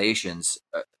organizations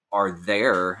are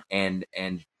there, and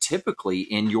typically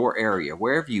in your area,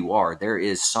 wherever you are, there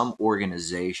is some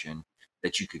organization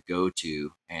that you could go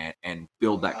to and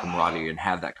build that camaraderie and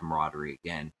have that camaraderie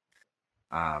again.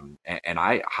 And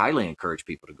I highly encourage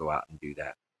people to go out and do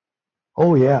that.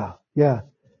 Oh yeah, yeah.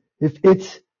 If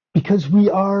it's because we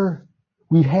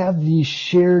have these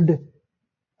shared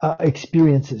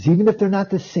experiences, even if they're not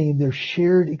the same, they're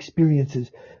shared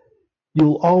experiences.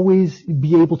 You'll always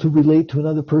be able to relate to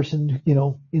another person,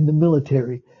 in the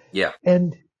military. Yeah.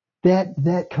 And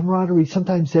that camaraderie,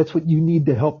 sometimes that's what you need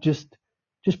to help just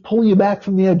pull you back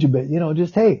from the edge a bit.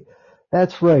 Just, hey,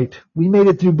 that's right. We made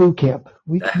it through boot camp.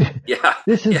 Yeah.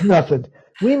 This is nothing.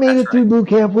 We made it through boot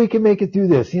camp. We can make it through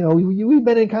this. We've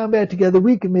been in combat together.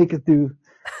 We can make it through.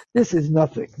 This is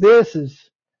nothing. This is,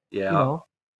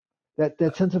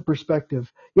 that sense of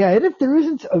perspective. Yeah. And if there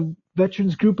isn't a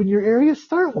veterans group in your area,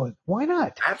 start one. Why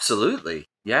not? Absolutely.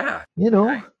 Yeah.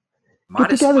 Right. Get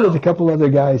together with a couple other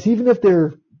guys, even if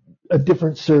they're a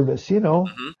different service,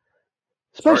 Mm-hmm.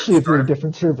 Especially if you're a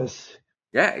different service.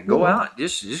 Yeah, go out.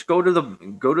 Just go to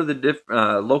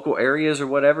the local areas or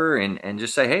whatever, and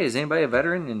just say, hey, is anybody a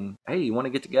veteran? And hey, you want to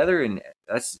get together? And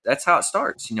that's how it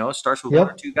starts. It starts with one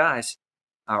or two guys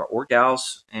or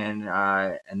gals, and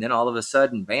then all of a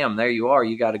sudden, bam, there you are.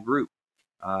 You got a group.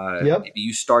 Maybe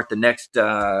you start the next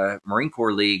Marine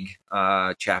Corps League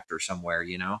chapter somewhere.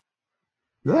 Yeah.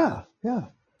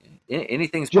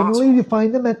 Anything's generally possible. You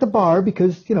find them at the bar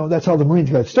because that's how the Marines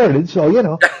got started. So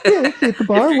it's at the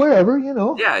bar, wherever.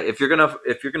 Yeah, if you're gonna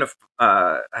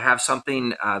have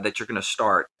something that you're gonna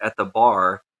start at the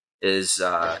bar, is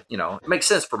it makes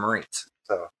sense for Marines.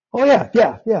 So. Oh yeah.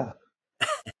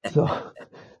 So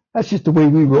that's just the way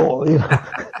we roll.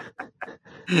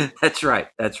 That's right.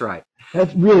 That's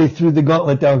really threw the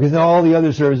gauntlet down because now all the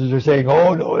other services are saying,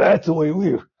 "Oh no, that's the way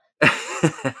we."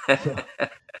 So,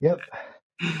 yep.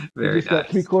 Very we just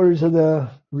nice. got 3/4 of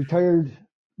the retired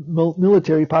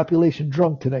military population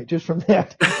drunk tonight just from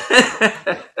that.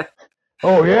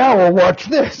 Oh yeah, well watch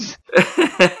this.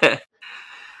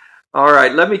 All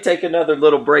right, let me take another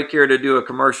little break here to do a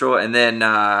commercial and then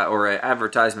or an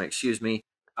advertisement, excuse me.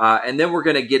 And then we're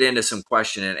going to get into some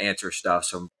question and answer stuff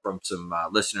from some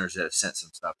listeners that have sent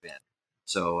some stuff in.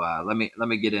 So let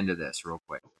me get into this real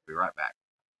quick. I'll be right back.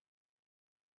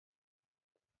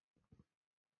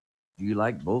 Do you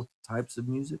like both types of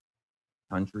music,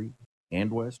 country and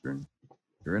western?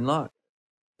 You're in luck.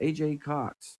 AJ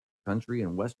Cox, country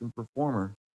and western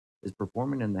performer, is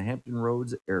performing in the Hampton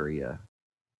Roads area.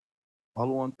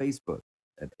 Follow on Facebook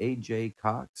at AJ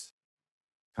Cox,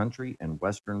 country and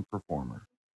western performer.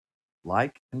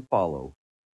 Like and follow,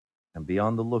 and be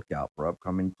on the lookout for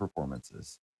upcoming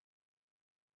performances.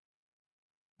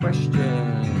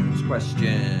 Questions,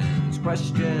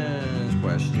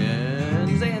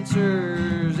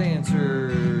 answers.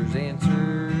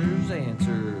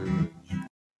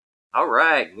 All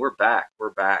right, we're back.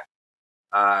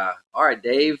 All right,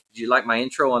 Dave, did you like my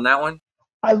intro on that one?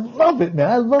 I love it, man.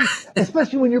 I love it,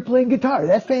 especially when you're playing guitar.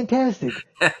 That's fantastic.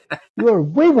 You are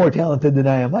way more talented than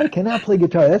I am. I cannot play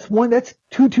guitar. That's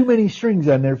too many strings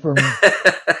on there for me.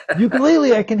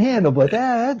 Ukulele I can handle, but you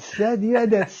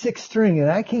had that 6th string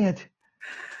and I can't.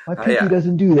 My pinky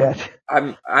doesn't do that.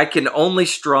 I can only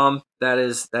strum. That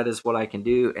is what I can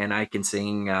do, and I can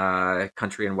sing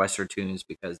country and western tunes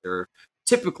because they're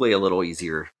typically a little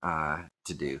easier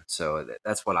to do. So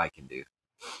that's what I can do.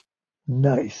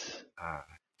 Nice.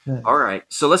 Nice. All right.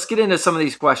 So let's get into some of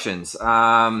these questions.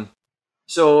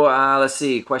 So let's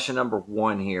see. Question number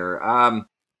 1 here.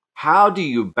 How do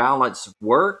you balance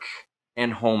work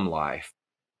and home life?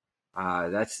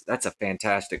 That's a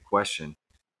fantastic question.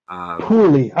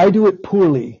 Poorly. I do it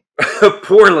poorly.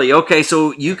 Poorly. Okay.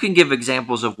 So you can give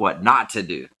examples of what not to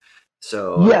do.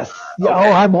 So yes. Yeah. Okay.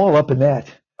 Oh, I'm all up in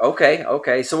that.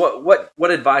 Okay. So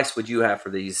what advice would you have for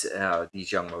these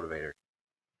young motivators?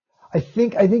 I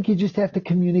think you just have to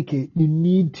communicate. You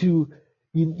need to,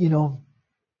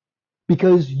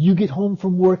 because you get home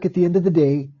from work at the end of the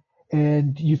day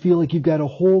and you feel like you've got a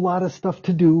whole lot of stuff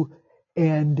to do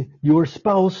and your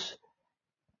spouse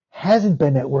hasn't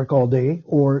been at work all day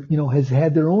or, has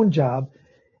had their own job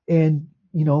and,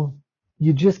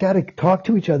 you just got to talk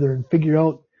to each other and figure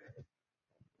out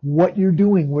what you're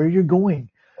doing, where you're going.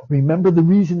 Remember the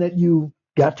reason that you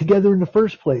got together in the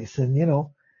first place. And,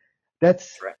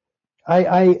 that's, That's right.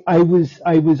 I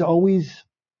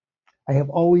have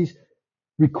always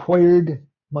required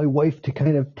my wife to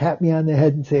kind of tap me on the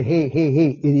head and say, hey, hey,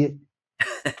 hey, idiot,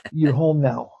 you're home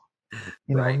now.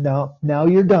 Right. Now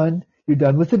you're done. You're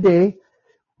done with the day.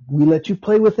 We let you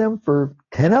play with them for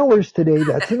 10 hours today.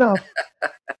 That's enough.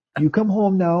 You come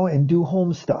home now and do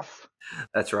home stuff.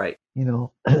 That's right.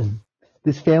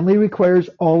 This family requires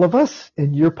all of us,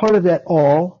 and you're part of that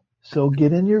all. So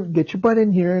get your butt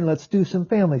in here and let's do some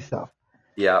family stuff.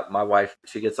 Yeah, my wife,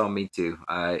 she gets on me too.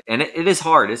 And it is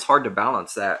hard. It's hard to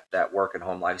balance that work and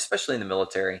home life, especially in the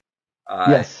military.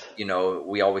 Yes.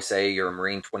 We always say you're a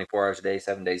Marine 24 hours a day,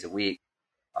 7 days a week.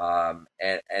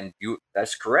 And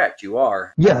that's correct. You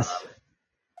are. Yes.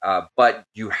 But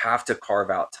you have to carve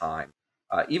out time.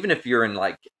 Even if you're in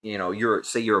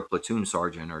you're a platoon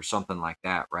sergeant or something like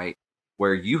that, right?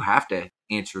 Where you have to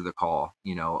answer the call,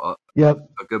 Yep.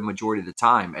 a good majority of the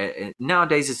time. And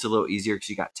nowadays it's a little easier because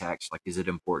you got text. Like, is it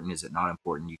important? Is it not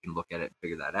important? You can look at it and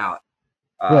figure that out.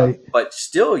 Right. But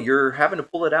still, you're having to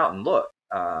pull it out and look.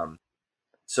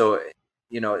 So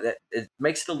it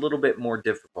makes it a little bit more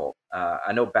difficult.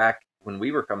 I know back when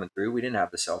we were coming through, we didn't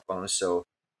have the cell phones, so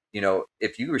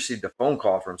if you received a phone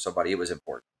call from somebody, it was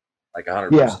important, like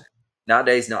 100%. Yeah.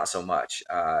 Nowadays, not so much.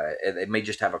 It may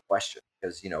just have a question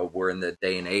because we're in the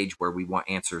day and age where we want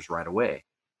answers right away,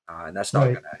 and that's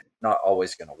Right. not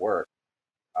always gonna work.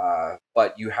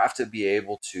 But you have to be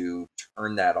able to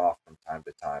turn that off from time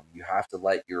to time. You have to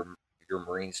let your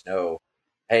Marines know,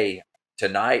 hey,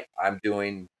 tonight I'm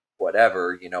doing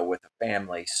whatever, with the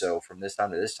family. So from this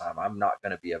time to this time, I'm not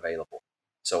going to be available.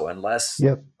 So unless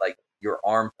Yep. like your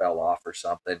arm fell off or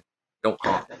something, don't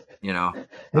call me, And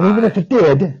even if it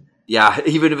did, yeah,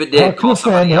 even if it did, talk to call a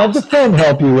friend, somebody have the else. friend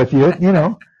help you with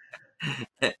you.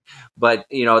 But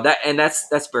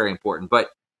that's very important. But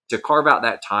to carve out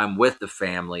that time with the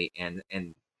family and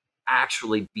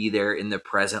actually be there in the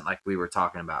present, like we were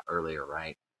talking about earlier,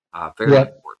 right? Very Yep.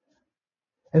 important.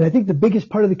 And I think the biggest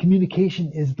part of the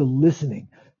communication is the listening.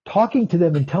 Talking to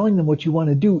them and telling them what you want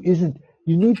to do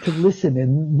you need to listen,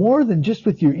 and more than just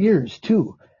with your ears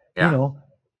too. Yeah.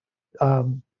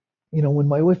 When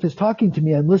my wife is talking to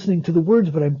me, I'm listening to the words,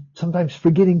 but I'm sometimes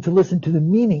forgetting to listen to the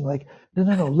meaning. Like,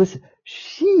 no, listen,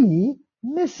 she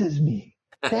misses me.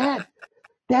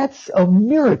 That's a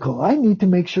miracle. I need to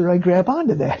make sure I grab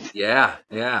onto that. Yeah.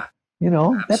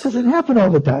 That doesn't happen all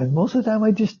the time. Most of the time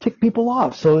I just tick people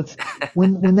off. So it's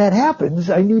when that happens,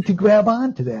 I need to grab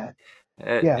onto that.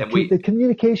 Yeah. And The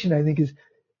communication, I think, is,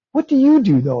 what do you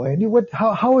do though, Andy?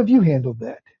 How have you handled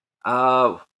that?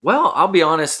 Well, I'll be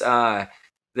honest.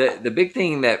 The big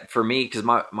thing that for me, because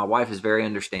my wife is very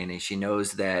understanding. She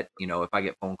knows that if I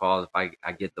get phone calls, if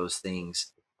I get those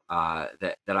things,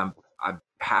 that I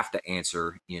have to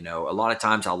answer. A lot of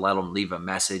times I'll let them leave a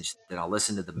message, then I'll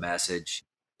listen to the message.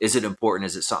 Is it important?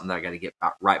 Is it something that I got to get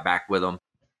right back with them,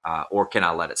 or can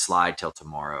I let it slide till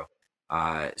tomorrow?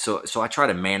 So I try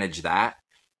to manage that.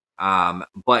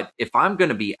 But if I'm going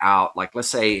to be out, like let's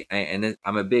say, and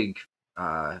I'm a big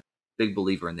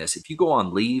believer in this. If you go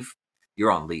on leave,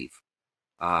 you're on leave.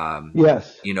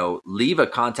 Yes. Leave a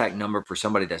contact number for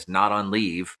somebody that's not on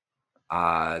leave.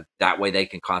 That way they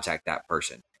can contact that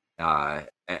person.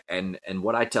 And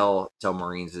what I tell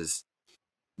Marines is,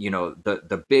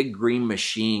 the big green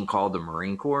machine called the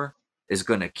Marine Corps is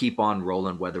going to keep on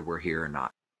rolling whether we're here or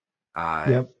not.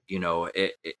 Yep.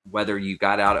 Whether you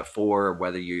got out at 4 or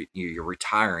whether you're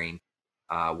retiring,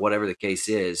 whatever the case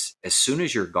is, as soon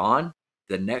as you're gone,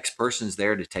 the next person's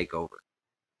there to take over.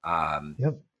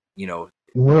 Yep.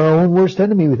 We're our own worst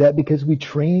enemy with that because we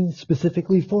train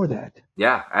specifically for that.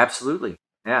 Yeah, absolutely.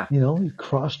 Yeah. We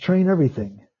cross train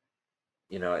everything.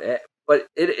 But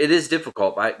it is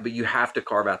difficult, but you have to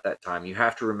carve out that time. You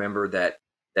have to remember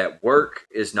that work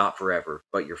is not forever,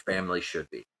 but your family should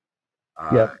be.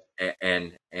 Yep.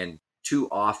 And too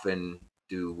often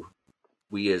do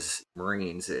we as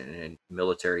Marines and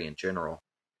military in general,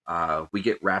 we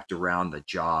get wrapped around the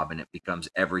job and it becomes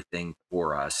everything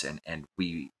for us, and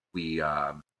we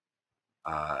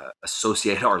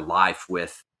associate our life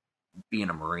with being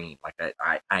a Marine. Like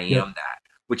I Yep. am that,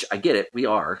 which I get it. We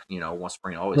are, once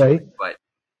Marine, always right. Marine,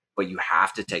 but you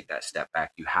have to take that step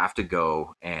back. You have to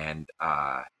go and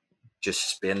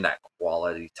just spend that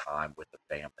quality time with the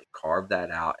family. Carve that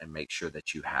out and make sure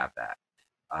that you have that.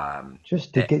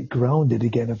 Just to get grounded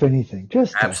again, if anything.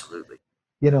 Just to, absolutely.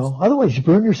 Otherwise you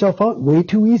burn yourself out way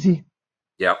too easy.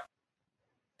 Yep.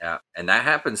 Yeah, and that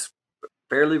happens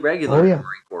fairly regular Oh in the yeah.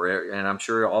 Marine Corps, and I'm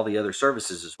sure all the other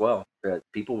services as well.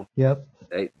 People, Yep.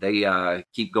 they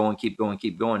keep going, keep going,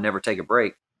 keep going, never take a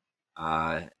break.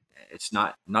 Uh, it's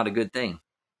not a good thing.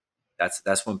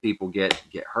 That's when people get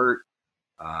hurt.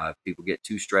 People get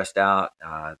too stressed out.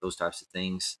 Those types of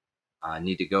things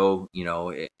need to go.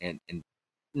 And in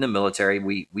the military,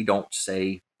 we don't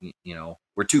say,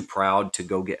 we're too proud to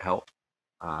go get help.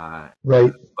 Uh,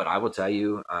 Right. but I will tell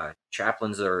you,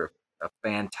 chaplains are a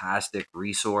fantastic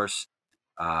resource.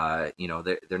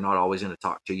 They're not always going to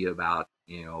talk to you about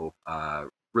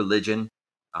religion,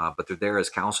 but they're there as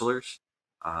counselors,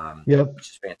 Yep. which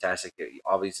is fantastic.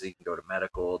 Obviously, you can go to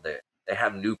medical. They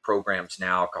have new programs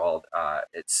now called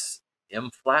it's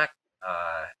MFLAC.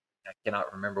 I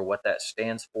cannot remember what that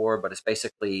stands for, but it's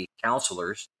basically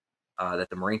counselors that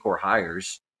the Marine Corps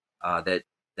hires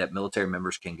that military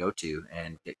members can go to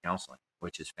and get counseling,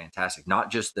 which is fantastic. Not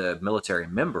just the military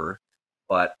member,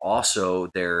 but also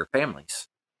their families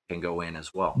can go in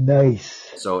as well. Nice.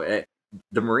 So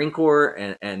the Marine Corps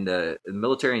and the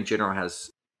military in general has,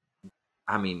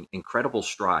 I mean, incredible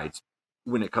strides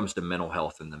when it comes to mental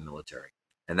health in the military.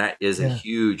 And that is a Yeah.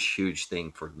 huge, huge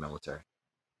thing for the military.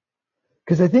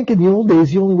 Because I think in the old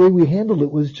days, the only way we handled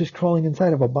it was just crawling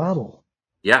inside of a bottle.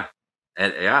 Yeah.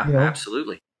 And yeah, You know,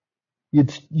 absolutely.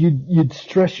 you'd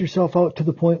stress yourself out to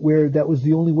the point where that was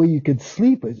the only way you could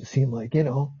sleep. It seemed like,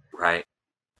 Right.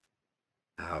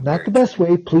 not Very the true. best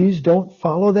way. Please don't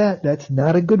follow that. That's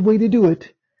not a good way to do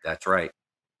it. That's right.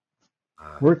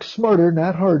 Work smarter,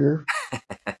 not harder.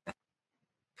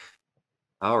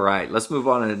 All right, let's move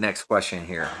on to the next question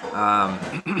here.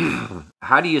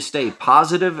 How do you stay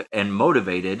positive and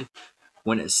motivated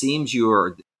when it seems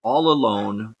you're all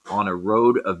alone on a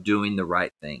road of doing the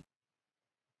right thing?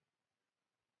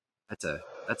 That's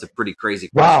a pretty crazy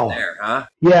question Wow. there, huh?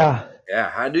 Yeah. Yeah.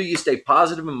 How do you stay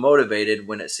positive and motivated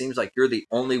when it seems like you're the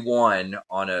only one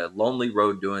on a lonely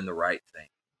road doing the right thing?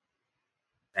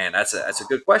 Man, that's a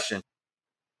good question.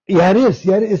 Yeah, it is.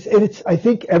 Yeah, it is. And I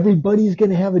think everybody's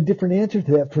going to have a different answer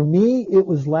to that. For me, it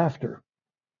was laughter.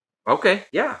 Okay,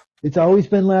 yeah, It's always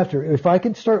been laughter. If I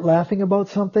can start laughing about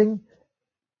something,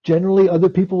 generally other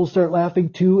people will start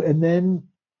laughing too. And then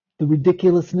the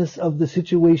ridiculousness of the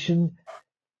situation,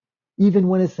 even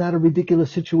when it's not a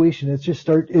ridiculous situation,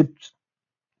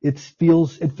 it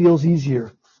feels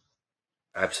easier.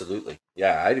 absolutely.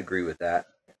 Yeah, I'd agree with that.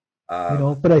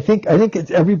 But I think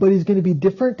everybody's going to be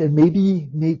different, and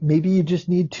maybe you just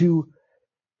need to,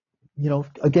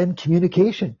 again,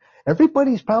 communication.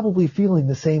 Everybody's probably feeling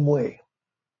the same way.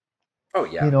 oh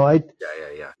yeah, I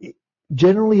yeah.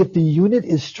 generally, if the unit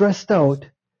is stressed out,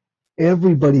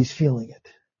 everybody's feeling it.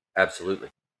 Absolutely.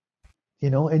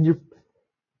 And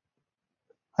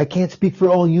I can't speak for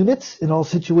all units in all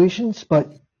situations,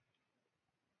 but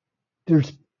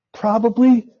there's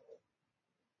probably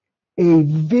a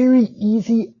very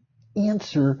easy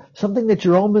answer, something that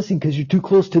you're all missing because you're too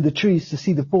close to the trees to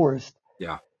see the forest.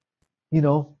 Yeah.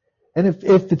 And if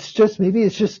it's just, maybe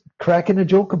it's just cracking a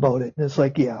joke about it. And it's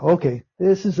like, yeah, okay,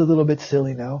 this is a little bit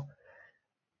silly now.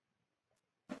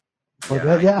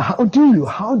 But Yeah. how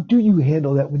do you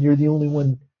handle that when you're the only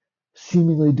one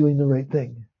seemingly doing the right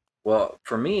thing? Well,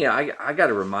 for me, I got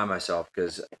to remind myself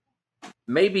because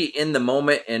maybe in the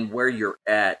moment and where you're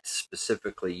at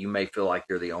specifically, you may feel like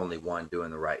you're the only one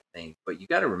doing the right thing. But you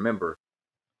got to remember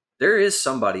there is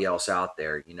somebody else out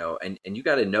there, and you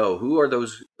got to know who are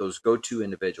those go-to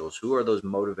individuals, who are those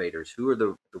motivators, who are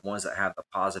the ones that have the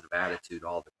positive attitude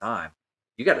all the time.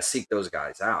 You got to seek those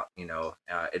guys out.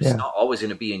 It's Yeah. not always going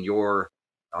to be in your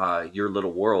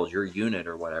little world, your unit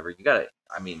or whatever. You got to.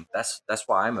 I mean, that's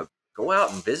why go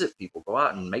out and visit people, go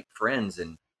out and make friends,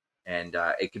 and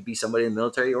it could be somebody in the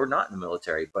military or not in the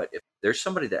military. But if there's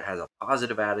somebody that has a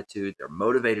positive attitude, they're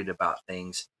motivated about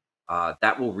things,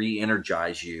 that will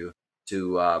re-energize you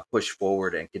to push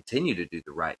forward and continue to do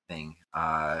the right thing.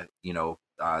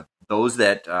 Those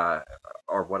that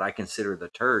are what I consider the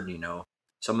turd,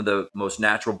 some of the most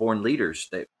natural born leaders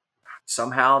that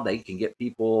somehow they can get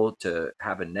people to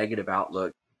have a negative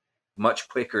outlook much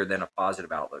quicker than a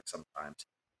positive outlook sometimes.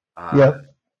 Uh,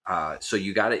 Yep. so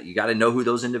you got to know who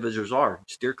those individuals are.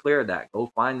 Steer clear of that.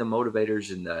 Go find the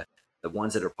motivators and the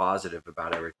ones that are positive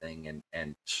about everything,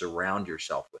 and surround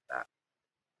yourself with that.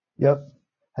 Yep.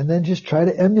 And then just try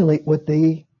to emulate what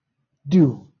they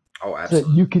do Oh, so that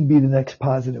absolutely, you can be the next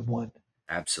positive one.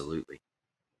 absolutely.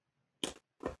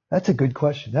 That's a good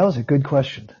question. That was a good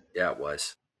question. Yeah, it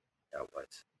was. Yeah, it was.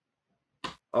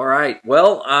 All right.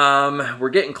 Well, we're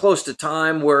getting close to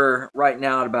time. We're right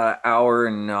now at about an hour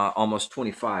and almost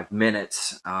 25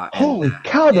 minutes. And Holy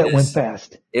cow, it that went is.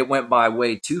 fast. It went by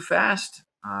way too fast.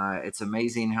 It's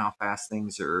amazing how fast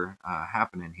things are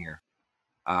happening here.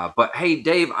 But hey,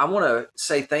 Dave, I want to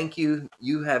say thank you.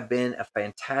 You have been a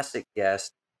fantastic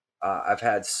guest. I've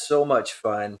had so much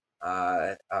fun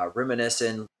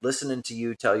reminiscing, listening to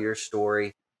you tell your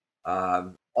story,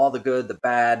 all the good, the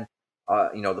bad,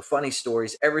 the funny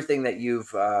stories, everything that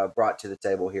you've brought to the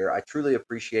table here. I truly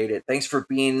appreciate it. Thanks for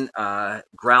being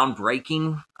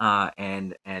groundbreaking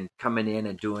and coming in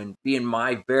and being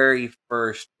my very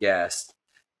first guest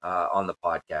on the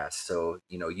podcast. So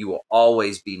you will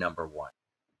always be number one.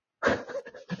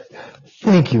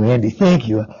 Thank you, Andy. Thank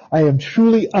you. I am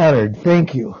truly honored.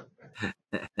 Thank you.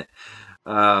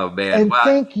 Oh man! And Well,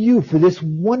 thank you for this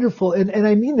wonderful, and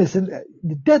I mean this in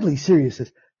deadly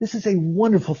seriousness. This is a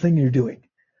wonderful thing you're doing.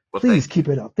 Please thank you.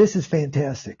 keep it up. This is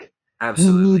fantastic. We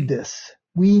Absolutely. need this.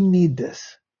 We need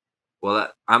this.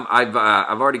 Well, I've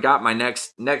already got my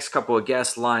next couple of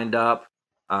guests lined up,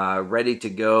 ready to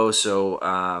go. So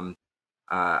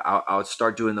I'll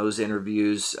start doing those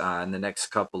interviews in the next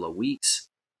couple of weeks.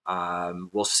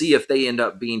 We'll see if they end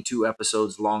up being 2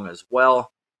 episodes long as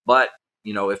well. But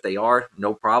if they are,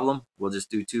 no problem. We'll just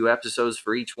do 2 episodes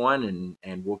for each one,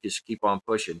 and we'll just keep on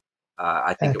pushing.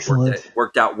 I think Excellent. it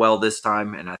worked out well this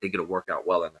time, and I think it'll work out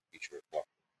well in the future as well.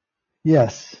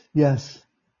 Yes. Yes.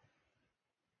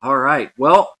 All right.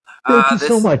 Well, Thank you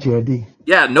so much, Andy.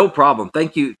 yeah, no problem.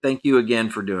 Thank you again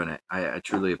for doing it. I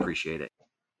truly appreciate it.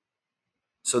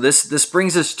 So this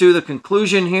brings us to the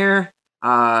conclusion here.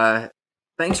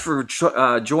 Thanks for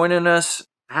joining us,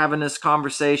 having this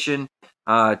conversation.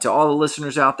 To all the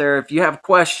listeners out there, if you have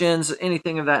questions,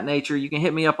 anything of that nature, you can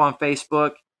hit me up on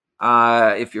Facebook.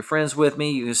 If you're friends with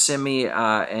me, you can send me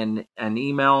an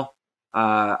email.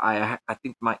 I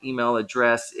think my email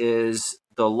address is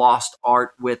the lost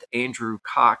art with Andrew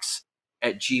Cox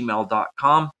at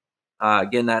gmail.com.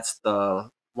 Again, that's the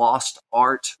lost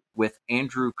art with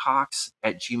Andrew Cox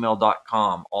at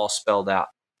gmail.com, all spelled out.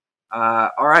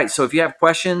 All right. So if you have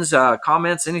questions,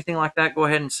 comments, anything like that, go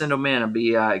ahead and send them in. I'll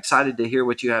be excited to hear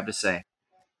what you have to say.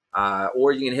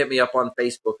 Or you can hit me up on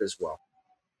Facebook as well.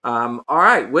 All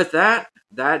right. With that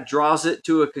draws it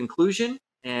to a conclusion,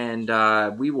 and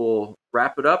we will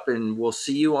wrap it up, and we'll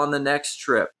see you on the next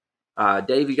trip.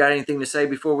 Dave, you got anything to say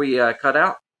before we cut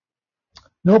out?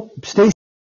 Nope. Stay.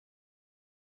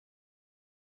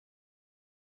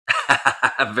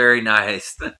 Very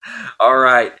nice. All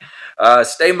right.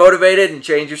 Stay motivated and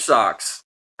change your socks.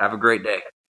 Have a great day.